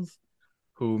patrons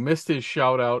who missed his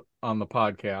shout out on the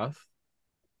podcast.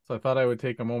 So I thought I would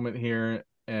take a moment here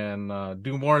and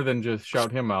do more than just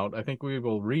shout him out. I think we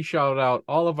will re-shout out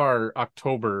all of our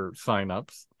October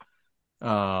signups.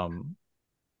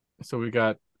 So we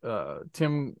got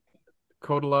Tim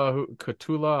Kotula.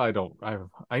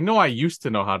 I know I used to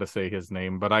know how to say his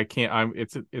name, but I can't.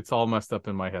 It's all messed up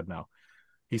in my head now.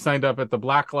 He signed up at the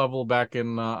black level back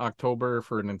in October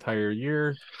for an entire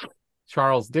year.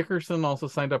 Charles Dickerson also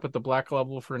signed up at the black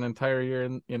level for an entire year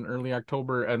in early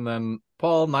October, and then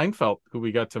Paul Neinfeld, who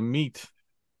we got to meet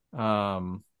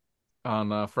on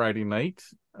Friday night.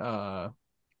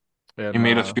 He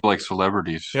made us feel like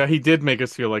celebrities. Yeah, he did make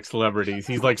us feel like celebrities.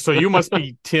 He's like, so you must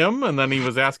be Tim, and then he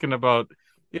was asking about,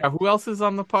 who else is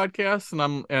on the podcast,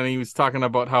 and he was talking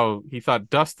about how he thought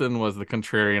Dustin was the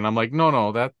contrarian. I'm like,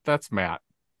 no, that's Matt.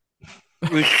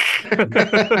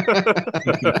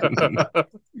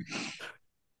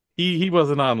 He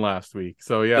wasn't on last week,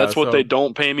 so that's what they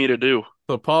don't pay me to do.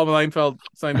 So Paul Leinfeld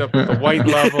signed up at the white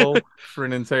level for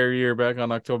an entire year back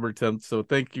on October 10th. So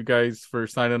thank you guys for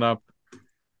signing up.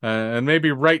 And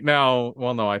maybe right now,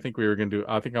 well, no, I think I'm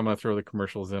going to throw the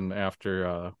commercials in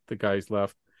after the guys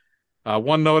left.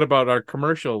 One note about our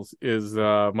commercials is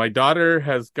my daughter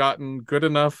has gotten good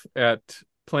enough at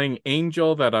playing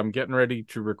Angel that I'm getting ready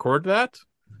to record that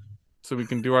so we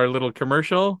can do our little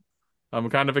commercial. I'm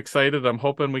kind of excited. I'm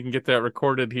hoping we can get that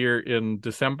recorded here in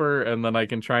December, and then I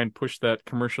can try and push that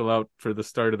commercial out for the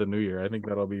start of the new year. I think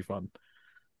that'll be fun.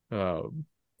 We'll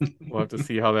have to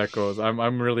see how that goes.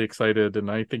 I'm really excited, and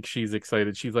I think she's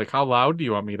excited. She's like, how loud do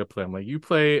you want me to play? I'm like, you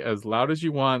play as loud as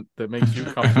you want that makes you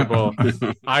comfortable.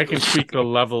 I can tweak the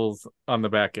levels on the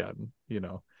back end,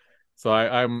 So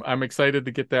I'm excited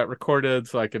to get that recorded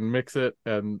so I can mix it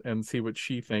and see what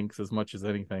she thinks as much as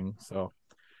anything. So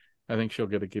I think she'll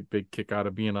get a big kick out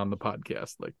of being on the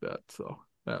podcast like that. So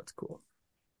that's cool.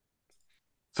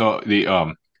 So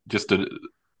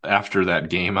after that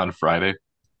game on Friday,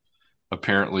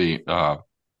 apparently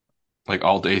like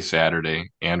all day Saturday.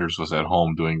 Anders was at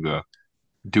home doing the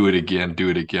do it again.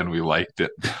 We liked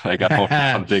it. I got home from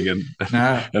hunting and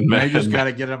you just got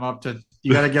to get him up to.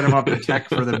 You got to get him up to tech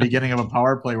for the beginning of a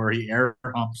power play where he air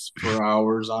humps for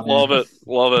hours on Love end.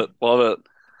 it.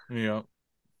 Yeah.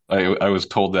 I was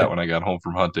told that when I got home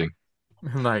from hunting.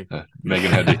 Nice.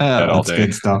 Megan had to eat that all day.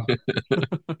 Good stuff.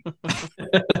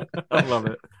 I love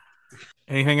it.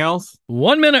 Anything else?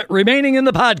 1 minute remaining in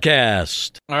the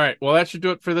podcast. All right. Well, that should do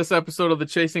it for this episode of the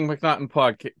Chasing McNaughton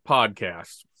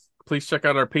podcast. Please check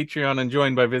out our Patreon and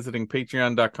join by visiting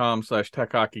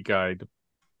patreon.com/techhockeyguide.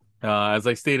 As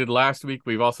I stated last week,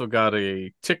 we've also got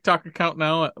a TikTok account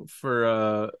now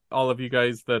for all of you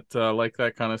guys that like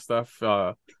that kind of stuff,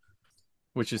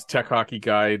 which is Tech Hockey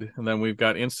Guide. And then we've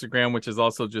got Instagram, which is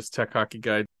also just Tech Hockey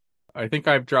Guide. I think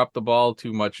I've dropped the ball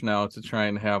too much now to try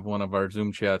and have one of our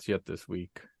Zoom chats yet this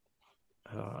week.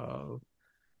 I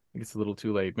think it's a little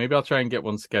too late. Maybe I'll try and get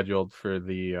one scheduled for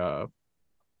the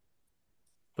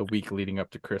week leading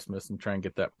up to Christmas and try and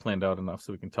get that planned out enough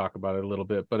so we can talk about it a little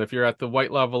bit. But if you're at the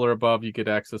white level or above, you get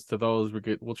access to those.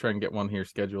 We'll try and get one here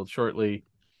scheduled shortly.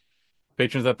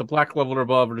 Patrons at the black level or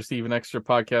above receive an extra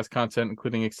podcast content,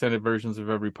 including extended versions of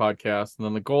every podcast. And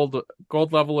then the gold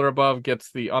level or above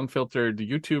gets the unfiltered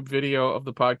YouTube video of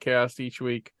the podcast each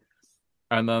week.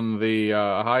 And then the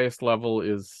highest level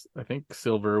is, I think,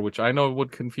 silver, which I know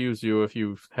would confuse you if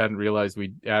you hadn't realized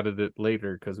we added it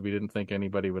later because we didn't think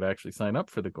anybody would actually sign up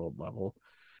for the gold level.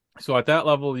 So at that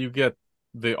level, you get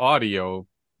the audio,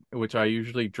 which I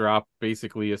usually drop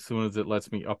basically as soon as it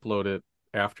lets me upload it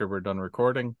after we're done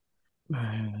recording.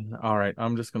 All right,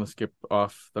 I'm just going to skip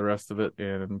off the rest of it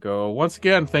and go. Once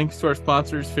again, thanks to our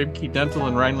sponsors, Fibke Dental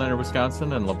in Rhinelander,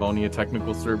 Wisconsin, and Livonia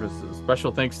Technical Services.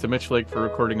 Special thanks to Mitch Lake for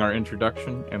recording our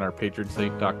introduction and our patron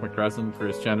saint, Doc McResin, for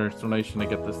his generous donation to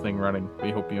get this thing running.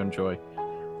 We hope you enjoy.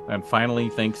 And finally,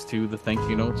 thanks to the thank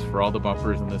you notes for all the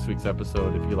bumpers in this week's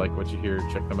episode. If you like what you hear,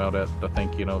 check them out at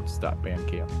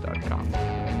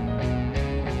thethankyounotes.bandcamp.com.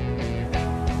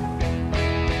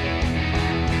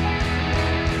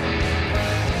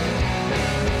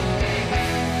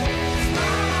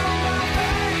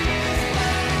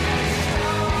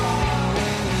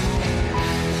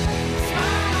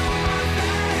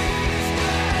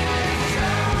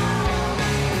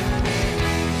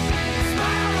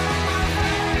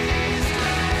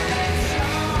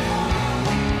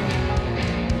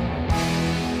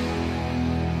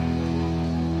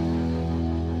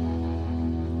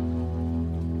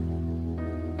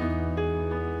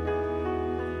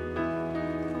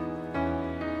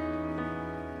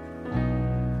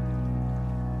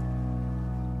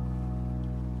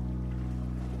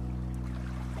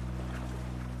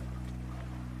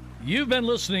 You've been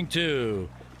listening to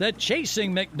the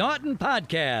Chasing McNaughton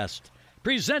podcast,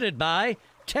 presented by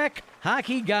Tech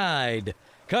Hockey Guide,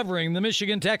 covering the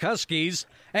Michigan Tech Huskies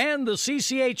and the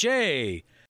CCHA